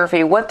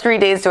geography, what 3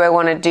 days do I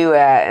want to do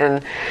at?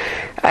 And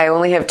I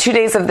only have 2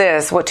 days of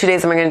this. What 2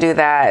 days am I going to do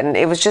that? And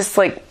it was just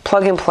like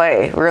plug and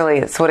play, really.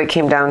 It's what it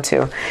came down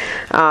to.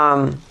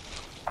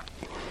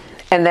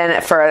 And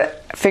then for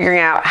figuring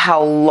out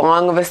how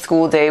long of a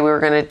school day we were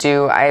going to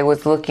do, I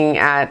was looking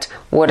at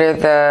what are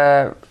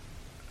the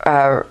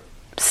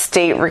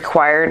state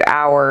required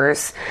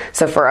hours.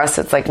 So for us,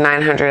 it's like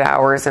 900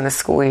 hours in a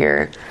school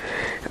year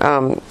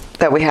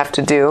that we have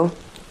to do.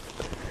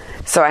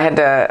 So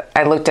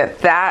I looked at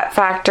that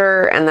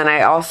factor, and then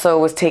I also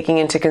was taking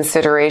into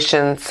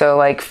consideration, so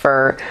like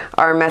for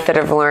our method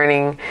of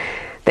learning,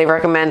 they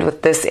recommend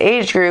with this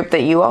age group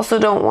that you also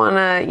don't want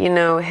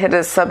to, hit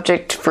a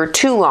subject for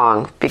too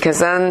long, because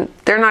then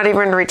they're not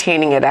even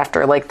retaining it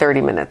after like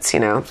 30 minutes,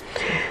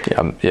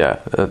 Yeah,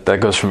 that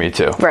goes for me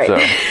too.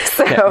 Right.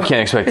 So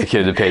can't expect the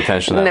kid to pay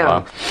attention that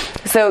long.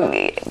 So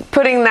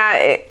putting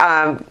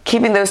that,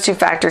 keeping those two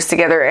factors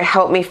together, it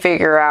helped me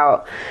figure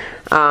out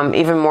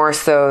even more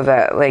so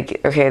that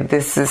like, okay,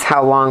 this is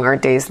how long our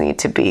days need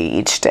to be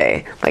each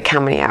day. Like how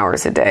many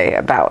hours a day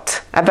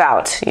about.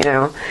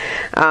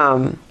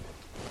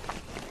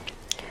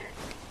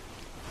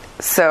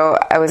 So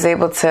I was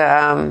able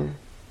to,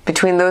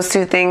 between those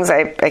two things,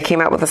 I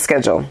came out with a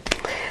schedule.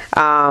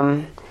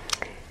 And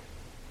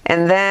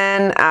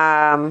then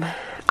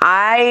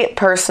I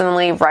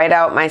personally write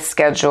out my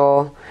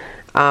schedule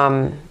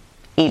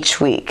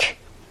each week.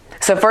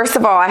 So first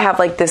of all, I have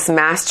like this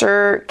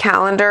master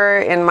calendar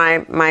in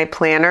my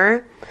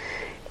planner.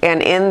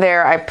 And in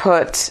there I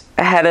put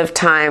ahead of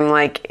time,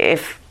 like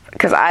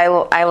because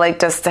I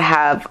liked us to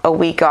have a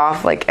week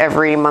off like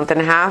every month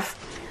and a half.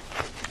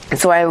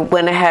 So I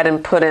went ahead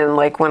and put in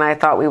like when I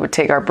thought we would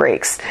take our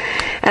breaks.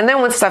 And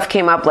then when stuff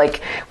came up,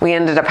 like we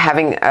ended up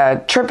having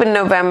a trip in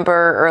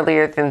November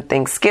earlier than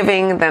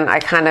Thanksgiving, then I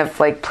kind of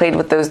like played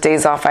with those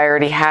days off I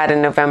already had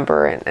in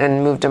November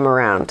and moved them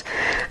around.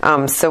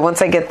 So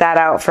once I get that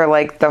out for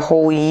like the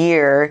whole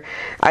year,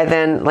 I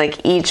then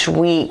like each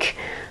week,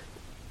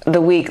 the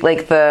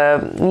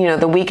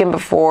weekend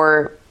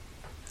before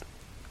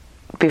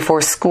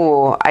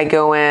school, I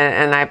go in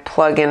and I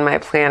plug in my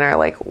planner,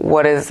 like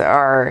what is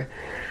our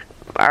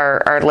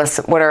our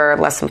lesson, what are our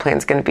lesson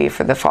plans going to be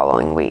for the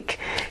following week,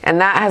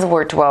 and that has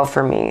worked well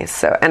for me.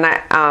 So, and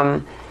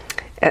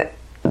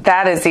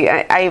that is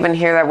I even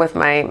hear that with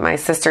my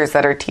sisters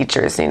that are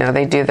teachers.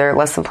 They do their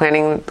lesson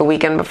planning the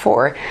weekend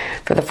before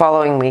for the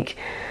following week.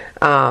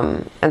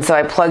 And so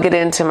I plug it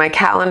into my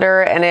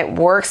calendar, and it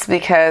works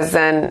because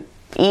then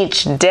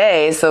each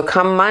day, so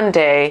come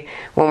Monday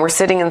when we're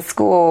sitting in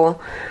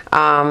school,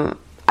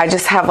 I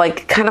just have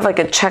kind of like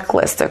a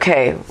checklist.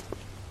 Okay,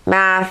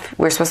 math,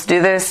 we're supposed to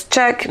do this,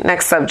 check,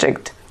 next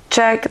subject,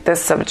 check,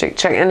 this subject,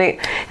 check. And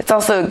it's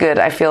also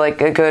I feel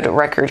like a good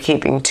record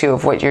keeping too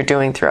of what you're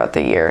doing throughout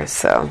the year.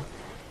 So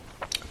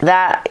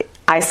that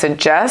I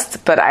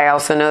suggest, but I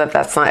also know that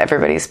that's not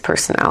everybody's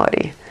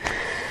personality.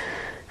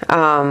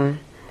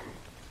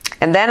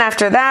 And then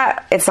after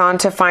that, it's on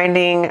to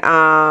finding,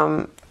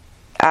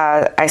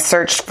 I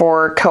searched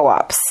for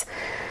co-ops,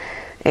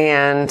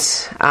 and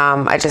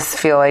I just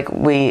feel like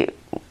we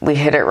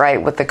hit it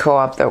right with the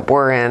co-op that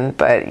we're in,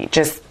 but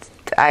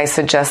I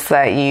suggest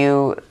that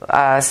you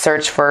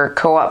search for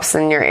co-ops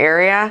in your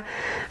area,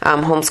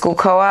 homeschool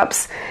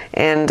co-ops,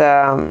 and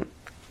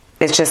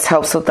it just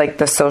helps with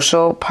the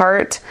social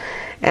part.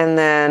 And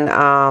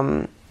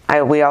then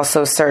we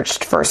also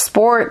searched for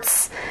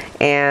sports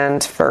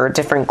and for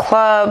different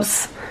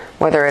clubs,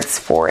 whether it's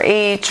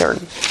 4-H or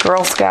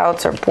Girl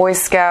Scouts or Boy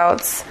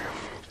Scouts.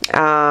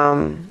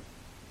 And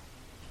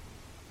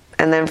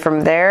then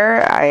from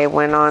there, I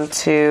went on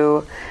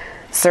to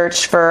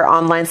search for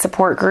online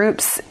support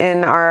groups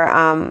in our,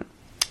 on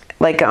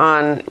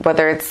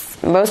whether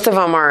it's, most of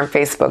them are on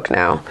Facebook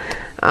now.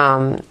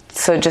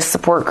 So just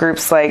support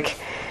groups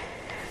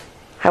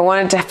I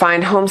wanted to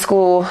find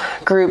homeschool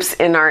groups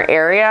in our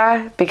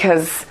area,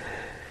 because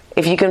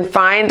if you can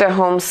find a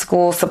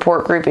homeschool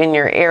support group in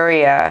your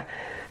area,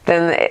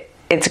 then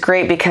it's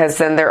great, because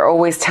then they're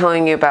always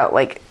telling you about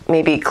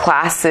maybe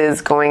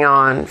classes going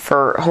on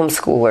for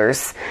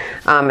homeschoolers,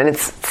 and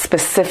it's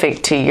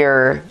specific to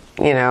your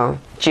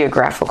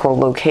geographical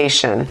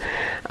location.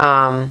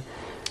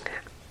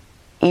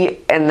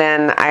 And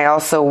then I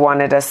also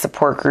wanted a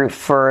support group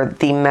for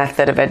the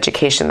method of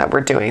education that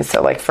we're doing.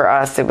 So for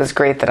us, it was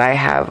great that I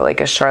have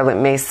a Charlotte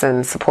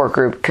Mason support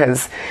group,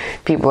 because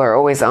people are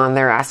always on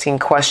there asking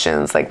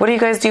questions what do you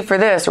guys do for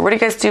this? Or what do you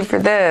guys do for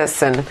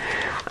this? And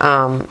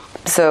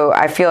so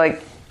I feel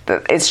like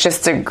it's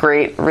just a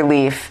great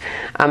relief.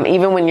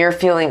 Even when you're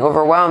feeling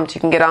overwhelmed, you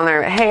can get on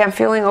there. Hey, I'm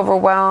feeling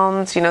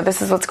overwhelmed.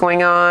 This is what's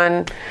going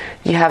on.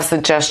 You have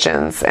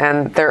suggestions,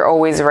 and they're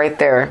always right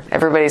there.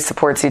 Everybody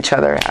supports each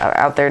other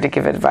out there to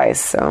give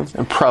advice. So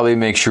it probably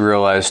makes you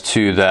realize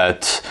too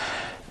that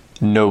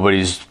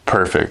nobody's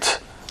perfect.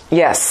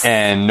 Yes.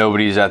 And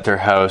nobody's at their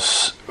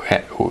house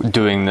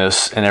doing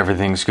this, and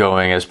everything's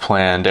going as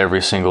planned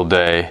every single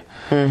day.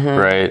 Mm-hmm.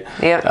 Right?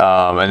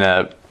 Yeah. And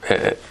that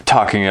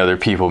talking to other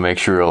people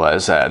makes you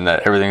realize that, and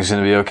that everything's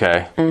going to be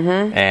okay.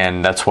 Mm-hmm.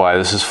 And that's why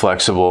this is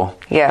flexible.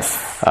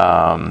 Yes.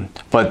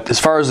 But as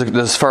far as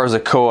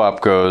the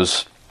co-op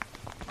goes,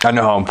 I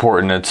know how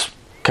important it's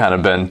kind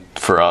of been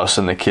for us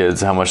and the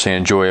kids, how much they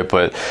enjoy it.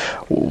 But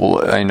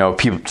I know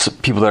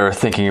people that are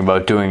thinking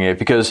about doing it,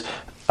 because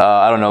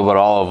I don't know about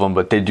all of them,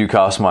 but they do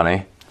cost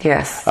money.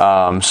 Yes.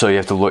 So you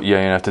have to look. You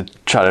have to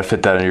try to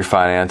fit that in your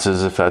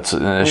finances if that's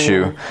an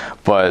issue. Mm-hmm.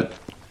 But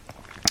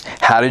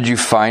how did you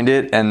find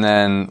it? And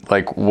then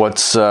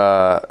what's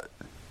what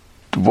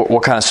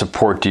kind of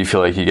support do you feel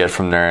like you get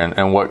from there, and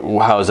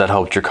how has that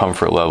helped your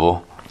comfort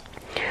level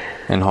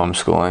in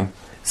homeschooling?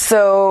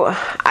 So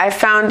I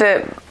found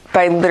it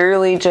by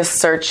literally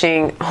just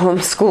searching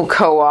homeschool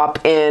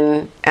co-op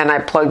and I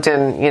plugged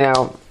in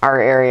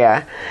our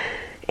area,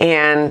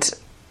 and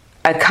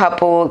a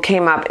couple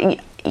came up.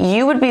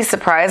 You would be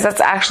surprised, that's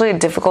actually a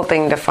difficult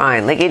thing to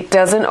find. It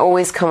doesn't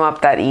always come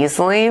up that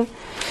easily.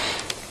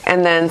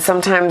 And then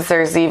sometimes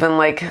there's even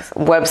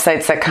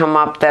websites that come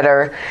up that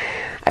are,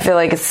 I feel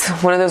like it's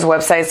one of those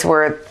websites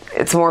where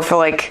it's more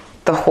for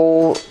the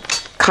whole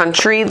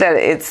country, that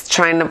it's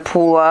trying to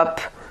pull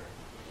up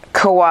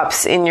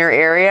co-ops in your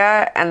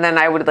area. And then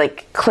I would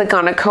click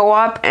on a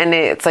co-op, and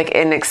it's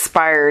an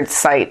expired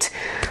site,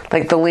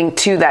 the link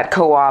to that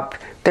co-op.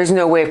 There's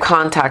no way of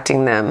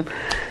contacting them.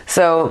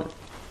 So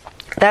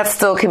that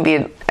still can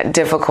be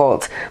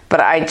difficult, but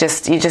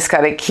you just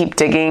got to keep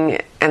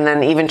digging, and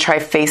then even try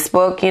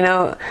Facebook,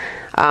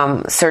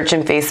 search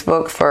in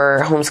Facebook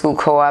for homeschool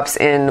co-ops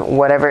in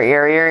whatever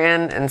area you're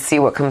in and see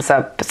what comes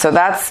up. So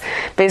that's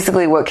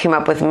basically what came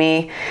up with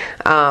me.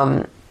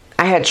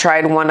 I had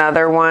tried one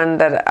other one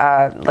that,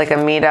 a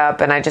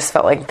meetup, and I just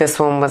felt like this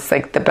one was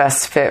the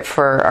best fit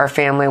for our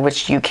family,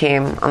 which you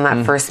came on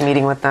that first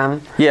meeting with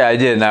them. Yeah, I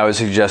did, and I would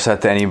suggest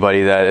that to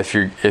anybody, that if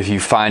you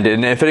find it,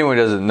 and if anyone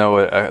doesn't know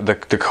it,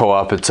 the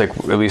co-op, it's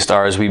at least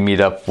ours, we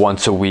meet up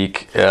once a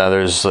week.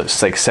 There's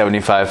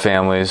 75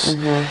 families,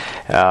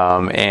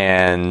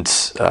 and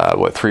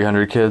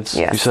 300 kids?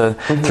 Yes. You said?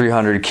 Mm-hmm.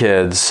 300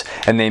 kids,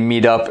 and they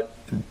meet up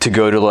to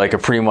go to like a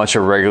pretty much a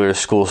regular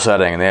school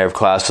setting. They have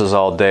classes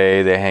all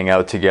day. They hang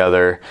out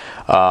together.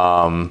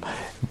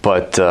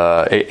 But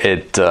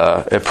it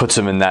puts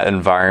them in that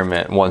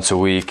environment once a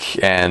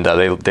week, and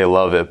they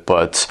love it.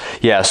 But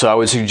yeah, so I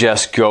would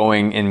suggest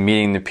going and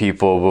meeting the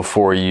people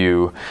before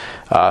you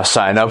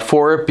sign up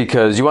for it,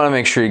 because you want to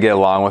make sure you get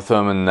along with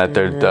them and that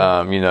they're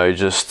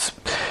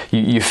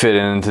you fit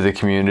into the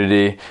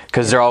community,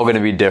 because they're all going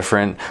to be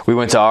different. We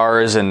went to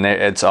ours and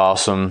it's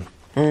awesome.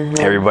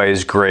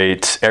 Everybody's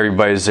great.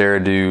 Everybody's there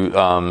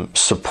to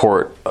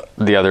support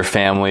the other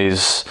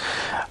families.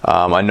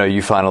 I know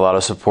you find a lot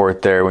of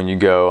support there when you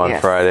go on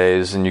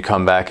Fridays, and you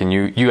come back and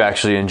you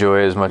actually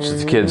enjoy it as much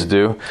as the kids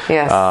do.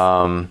 Yes.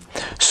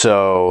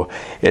 So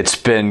it's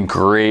been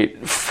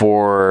great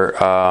for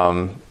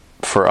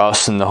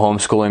us in the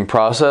homeschooling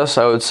process,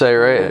 I would say,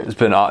 right?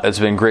 It's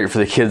been great for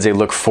the kids. They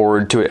look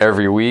forward to it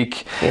every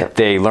week. Yep.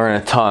 They learn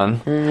a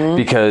ton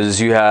because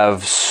you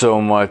have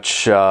so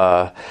much.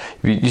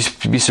 You'd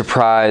be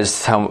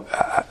surprised how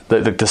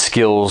the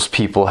skills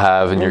people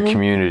have in your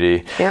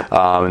community. Yep.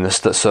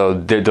 So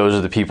those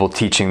are the people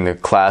teaching the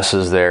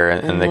classes there,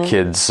 and the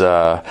kids,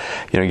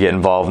 get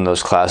involved in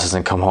those classes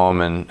and come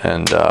home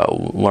and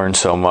learn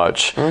so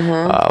much.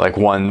 Like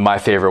my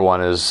favorite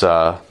one is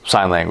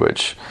sign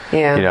language.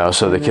 Yeah.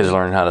 So the kids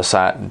learn how to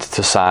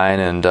sign,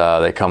 and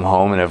they come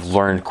home and have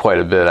learned quite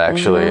a bit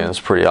actually, and it's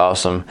pretty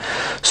awesome.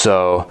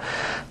 So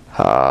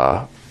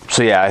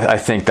yeah, I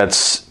think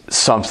that's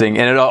something,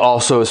 and it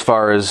also, as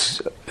far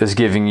as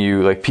giving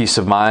you like peace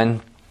of mind,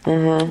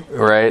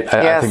 right?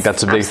 I think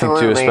that's a big thing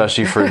too,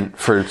 especially for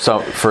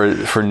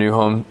new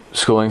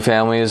homeschooling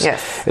families.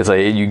 Yes. It's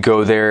like you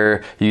go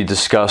there, you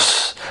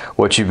discuss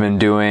what you've been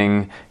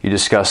doing, you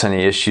discuss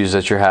any issues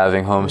that you're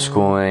having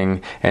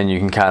homeschooling, and you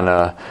can kind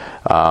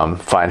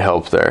of find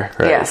help there,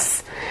 right?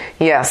 Yes.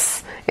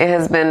 It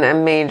has been a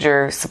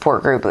major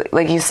support group.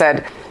 Like you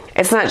said,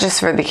 it's not just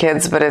for the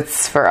kids, but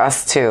it's for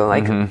us too.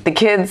 Like the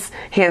kids,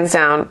 hands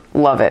down,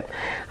 love it.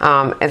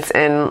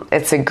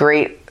 It's a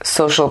great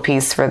social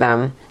piece for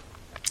them.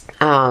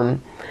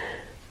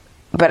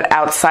 But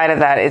outside of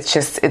that,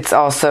 it's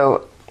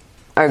also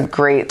a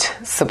great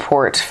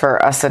support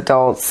for us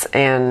adults.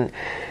 And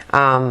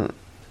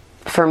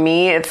for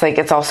me,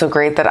 it's also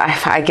great that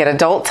I get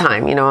adult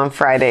time, on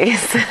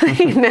Fridays,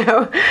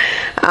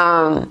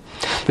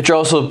 But you're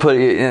also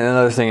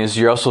another thing is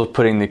you're also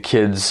putting the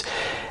kids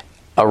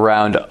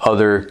around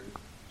other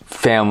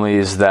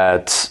families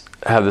that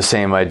have the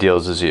same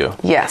ideals as you.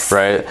 Yes.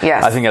 Right?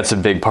 Yes. I think that's a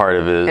big part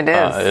of it. It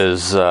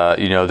is.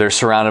 They're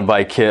surrounded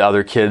by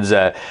other kids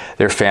that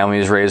their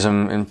families raise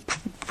them in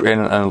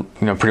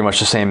pretty much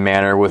the same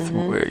manner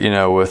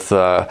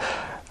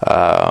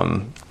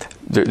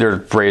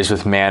they're raised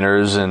with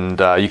manners, and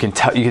you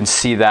can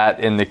see that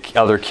in the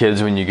other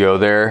kids when you go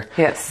there.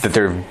 Yes.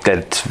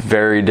 That's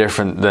very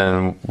different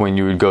than when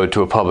you would go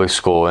to a public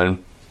school.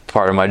 And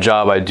part of my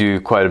job, I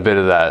do quite a bit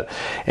of that,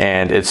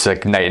 and it's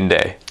like night and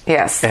day.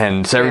 Yes.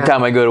 And so every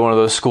time I go to one of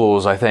those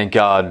schools, I thank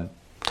God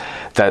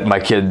that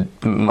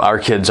our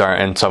kids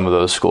aren't in some of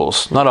those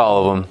schools. Not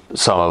all of them,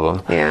 some of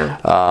them. Yeah.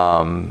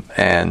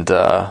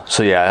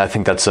 So yeah, I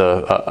think that's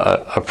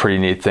a pretty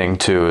neat thing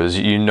too, is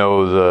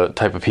the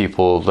type of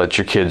people that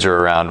your kids are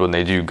around when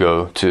they do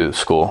go to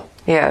school.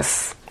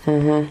 Yes.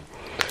 No,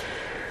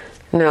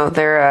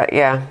 they're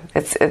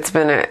it's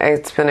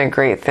been a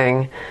great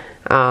thing.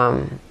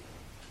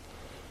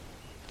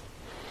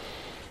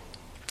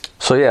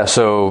 So yeah,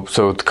 so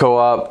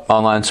co-op,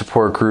 online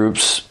support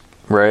groups,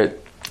 right?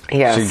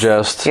 Yes.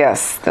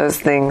 Yes, those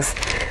things.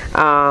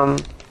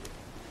 And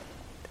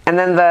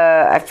then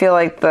I feel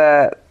like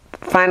the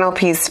final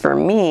piece for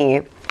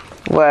me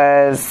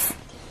was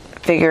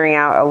figuring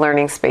out a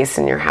learning space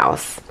in your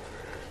house.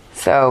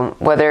 So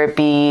whether it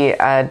be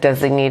a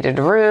designated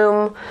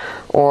room,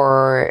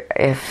 or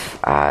if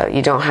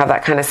you don't have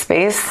that kind of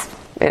space,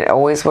 it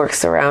always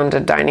works around a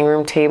dining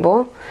room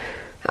table.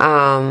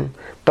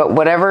 But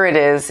whatever it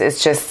is,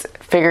 it's just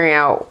figuring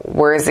out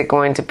where is it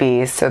going to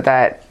be, so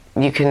that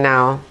you can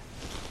now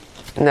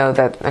know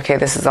that, okay,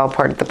 this is all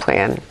part of the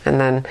plan. And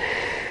then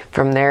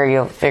from there,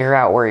 you'll figure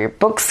out where your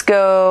books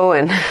go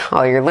and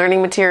all your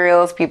learning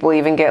materials. People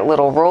even get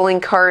little rolling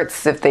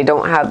carts if they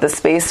don't have the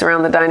space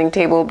around the dining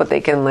table, but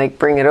they can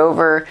bring it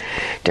over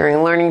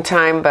during learning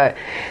time. But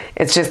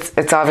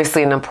it's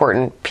obviously an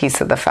important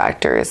piece of the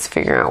factor, is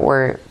figuring out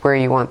where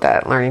you want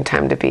that learning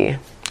time to be.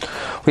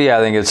 Well, yeah,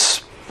 I think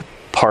it's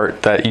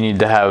part that you need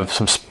to have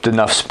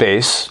enough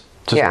space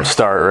to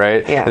start,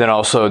 right? Yeah. And then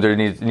also there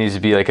needs to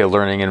be a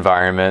learning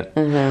environment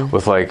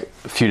with a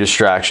few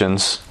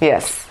distractions.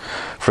 Yes.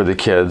 For the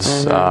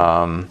kids,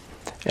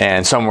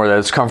 and somewhere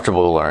that's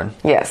comfortable to learn.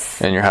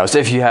 Yes. In your house,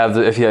 if you have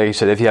like you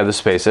said, if you have the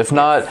space. If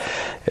not,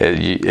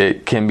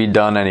 it can be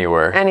done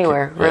anywhere.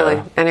 Anywhere,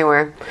 really,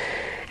 anywhere.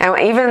 And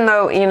even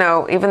though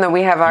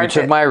we have our... You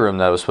took my room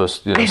that was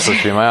supposed to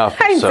be my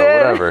office, I so did.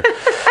 whatever.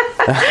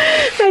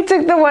 I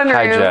took the one room.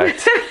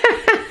 Hijacked.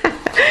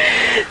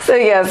 So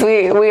yes,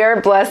 we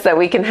are blessed that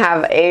we can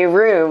have a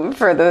room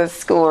for the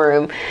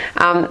schoolroom.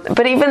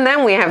 But even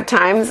then, we have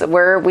times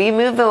where we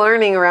move the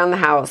learning around the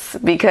house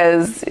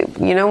because,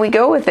 we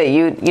go with it.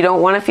 You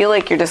don't want to feel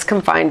like you're just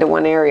confined to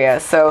one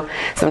area. So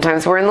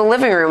sometimes we're in the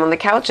living room on the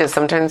couches.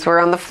 Sometimes we're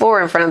on the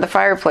floor in front of the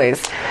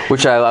fireplace.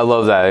 Which I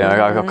love that.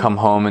 I'll come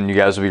home and you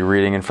guys will be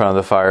reading in front of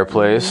the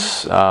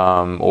fireplace,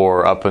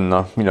 or up in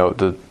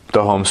the the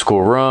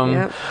homeschool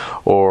room,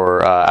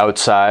 or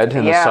outside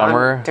in the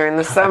summer. During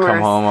the summer, come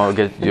home.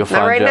 You'll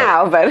find not right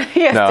now, but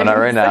yes, no, not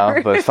right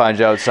now. But find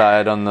you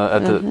outside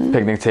at the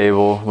picnic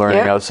table,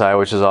 learning outside,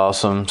 which is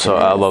awesome. So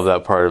I love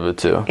that part of it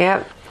too.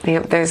 Yep.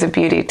 There's a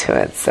beauty to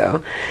it.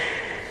 So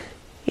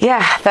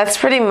yeah, that's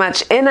pretty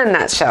much in a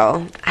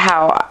nutshell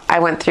how I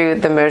went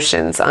through the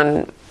motions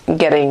on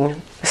getting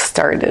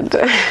started.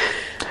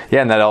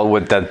 Yeah, and that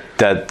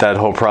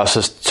whole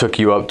process took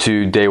you up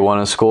to day one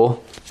of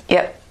school.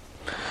 Yep.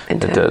 It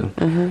did.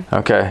 Mm-hmm.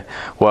 Okay.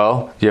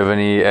 Well, do you have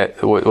any?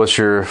 What's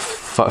your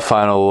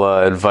final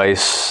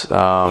advice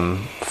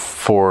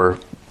for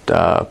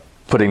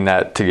putting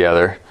that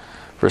together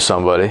for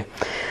somebody?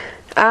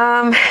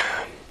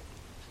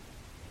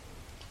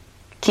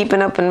 Keep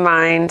an open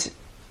mind.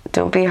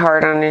 Don't be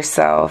hard on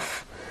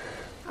yourself.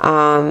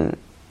 And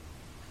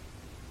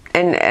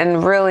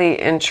really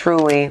and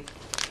truly,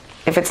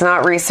 if it's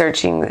not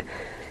researching,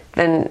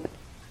 then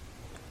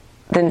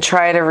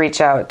try to reach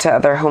out to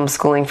other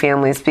homeschooling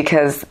families,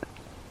 because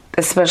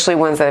especially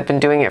ones that have been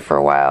doing it for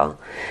a while,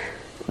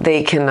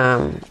 they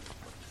can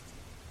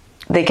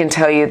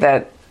tell you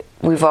that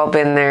we've all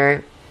been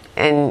there,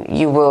 and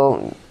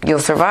you'll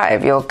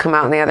survive. You'll come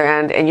out on the other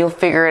end and you'll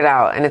figure it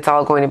out, and it's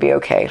all going to be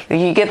okay.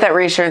 You get that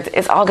reassurance,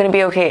 it's all going to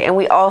be okay, and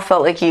we all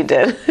felt like you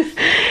did.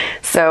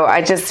 So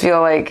I just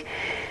feel like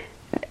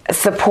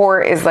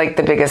support is like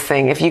the biggest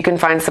thing. If you can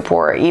find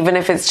support, even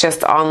if it's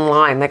just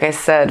online, like I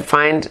said,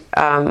 find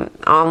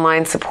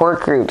online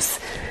support groups.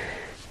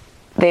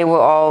 We're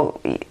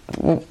all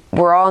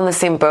in the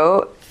same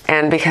boat,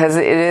 and because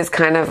it is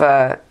kind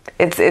of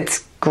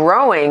it's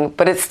growing,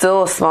 but it's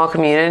still a small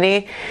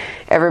community.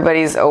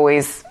 Everybody's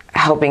always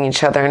helping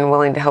each other and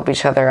willing to help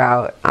each other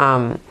out.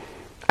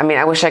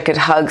 I wish I could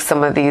hug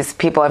some of these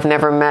people I've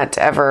never met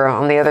ever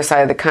on the other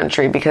side of the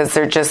country, because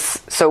they're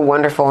just so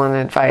wonderful in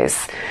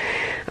advice.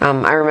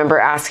 I remember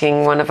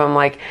asking one of them,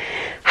 like,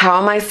 how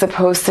am I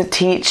supposed to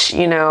teach,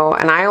 and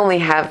I only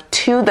have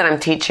 2 that I'm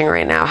teaching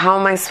right now. How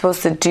am I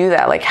supposed to do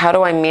that? Like, how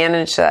do I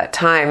manage that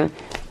time?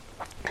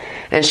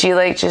 And she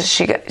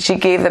she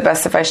gave the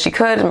best advice she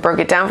could and broke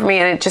it down for me,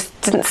 and it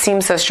just didn't seem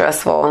so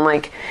stressful.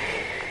 And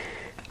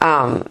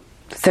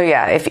so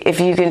yeah, if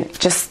you can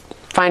just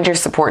find your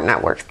support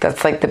network,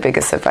 that's like the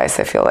biggest advice,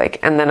 I feel like.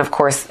 And then of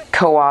course,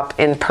 co-op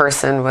in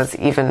person was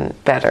even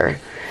better.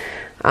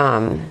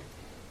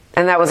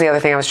 And that was the other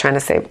thing I was trying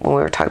to say when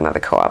we were talking about the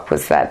co-op,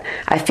 was that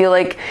I feel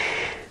like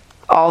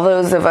all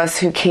those of us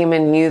who came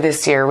in new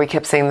this year, we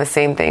kept saying the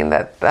same thing,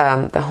 that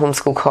the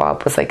homeschool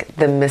co-op was like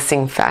the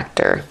missing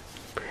factor,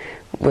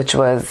 which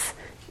was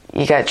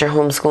you got your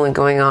homeschooling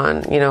going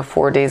on,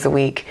 4 days a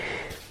week,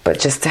 but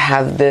just to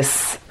have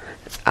this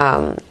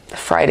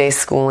Friday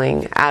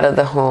schooling out of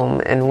the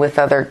home and with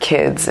other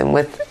kids and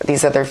with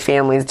these other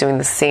families doing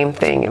the same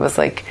thing. It was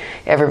like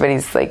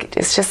everybody's like,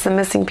 it's just a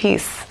missing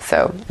piece.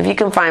 So if you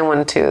can find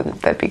one too,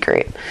 that'd be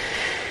great,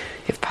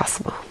 if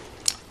possible.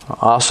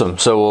 Awesome.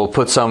 So we'll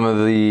put some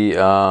of the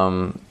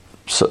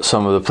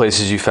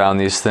places you found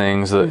these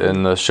things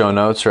in the show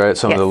notes, right?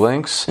 Some of the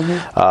links.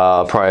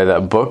 Probably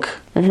that book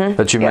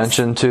that you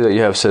mentioned too, that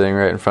you have sitting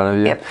right in front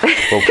of you. Yep.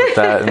 We'll put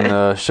that in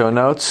the show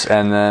notes.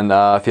 And then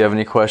if you have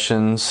any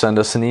questions, send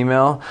us an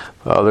email.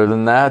 Other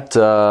than that,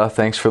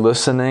 thanks for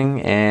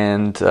listening,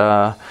 and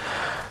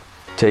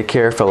take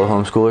care, fellow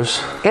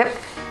homeschoolers. Yep.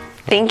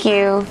 Thank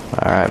you.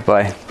 All right.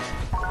 Bye.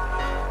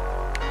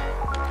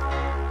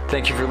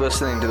 Thank you for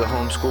listening to the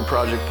Homeschool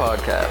Project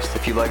Podcast.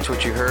 If you liked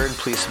what you heard,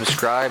 please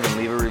subscribe and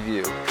leave a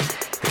review.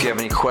 If you have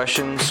any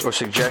questions or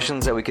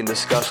suggestions that we can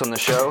discuss on the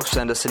show,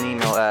 send us an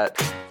email at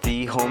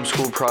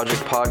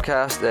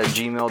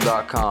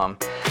thehomeschoolprojectpodcast@gmail.com.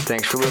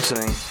 Thanks for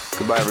listening.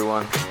 Goodbye,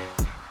 everyone.